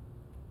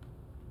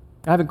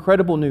 I have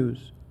incredible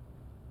news.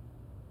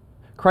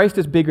 Christ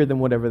is bigger than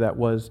whatever that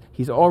was.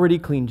 He's already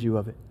cleaned you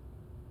of it.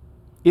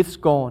 It's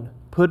gone.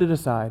 Put it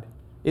aside.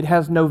 It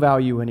has no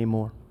value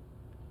anymore.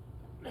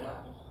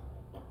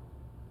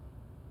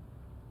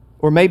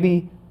 Or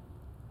maybe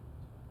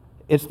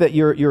it's that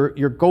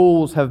your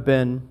goals have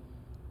been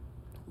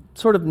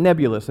sort of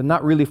nebulous and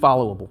not really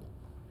followable.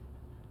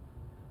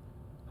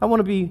 I want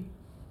to be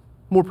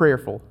more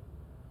prayerful.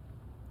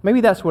 Maybe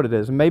that's what it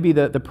is. Maybe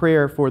the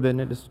prayer for then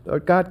is,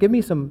 God, give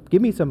me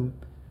some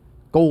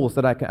goals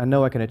that I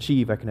know I can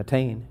achieve, I can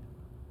attain.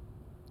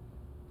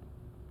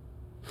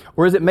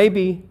 Or is it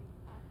maybe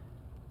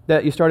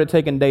that you started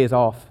taking days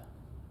off?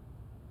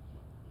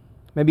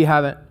 Maybe you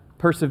haven't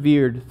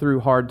persevered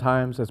through hard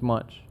times as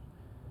much.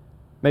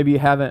 Maybe you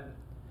haven't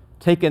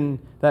taken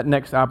that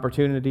next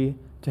opportunity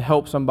to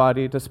help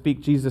somebody, to speak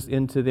Jesus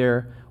into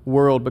their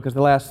world because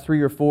the last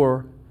 3 or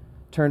 4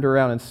 turned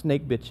around and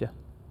snake bit you.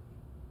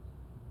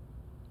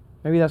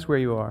 Maybe that's where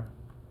you are.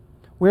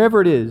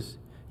 Wherever it is,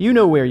 you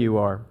know where you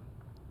are.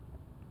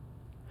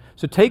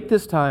 So take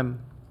this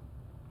time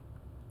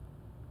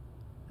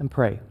and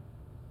pray.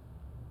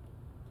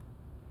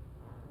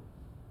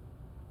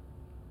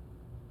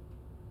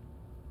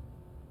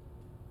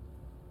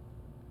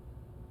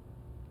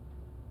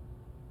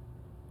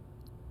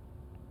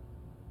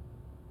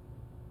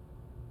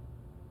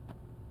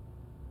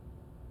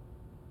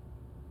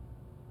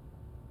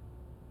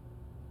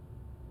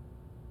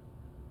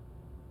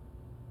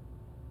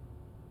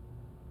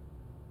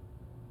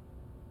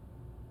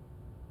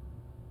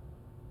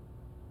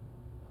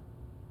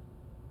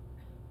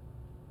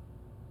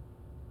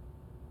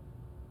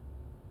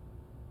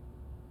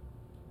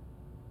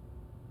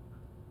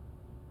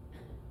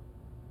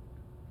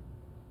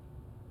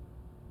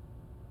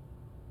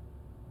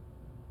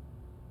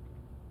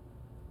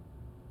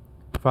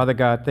 Father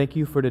God, thank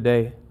you for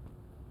today.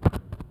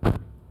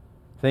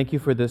 Thank you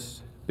for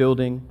this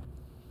building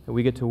that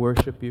we get to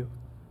worship you.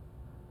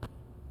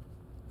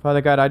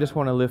 Father God, I just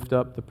want to lift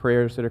up the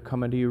prayers that are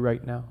coming to you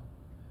right now.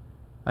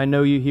 I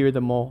know you hear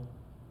them all.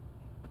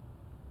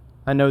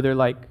 I know they're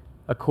like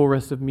a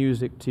chorus of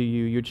music to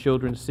you, your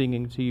children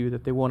singing to you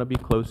that they want to be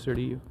closer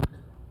to you.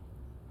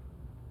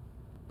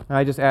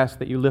 I just ask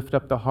that you lift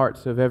up the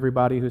hearts of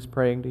everybody who's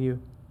praying to you,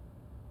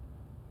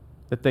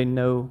 that they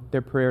know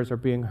their prayers are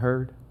being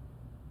heard,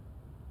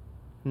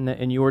 and that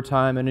in your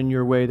time and in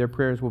your way their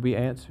prayers will be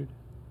answered.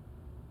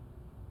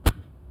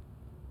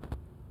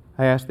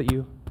 I ask that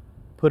you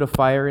put a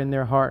fire in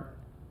their heart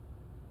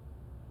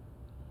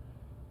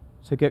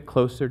to get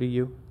closer to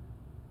you.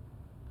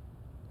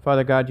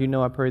 Father God, you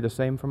know I pray the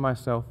same for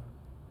myself.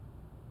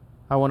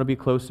 I want to be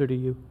closer to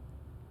you.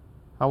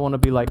 I want to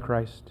be like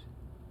Christ.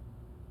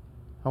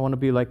 I want to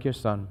be like your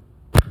Son.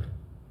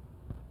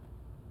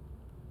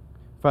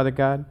 Father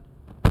God,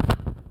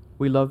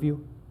 we love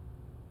you.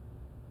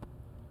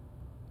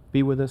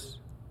 Be with us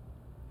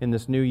in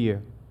this new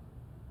year.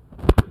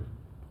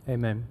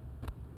 Amen.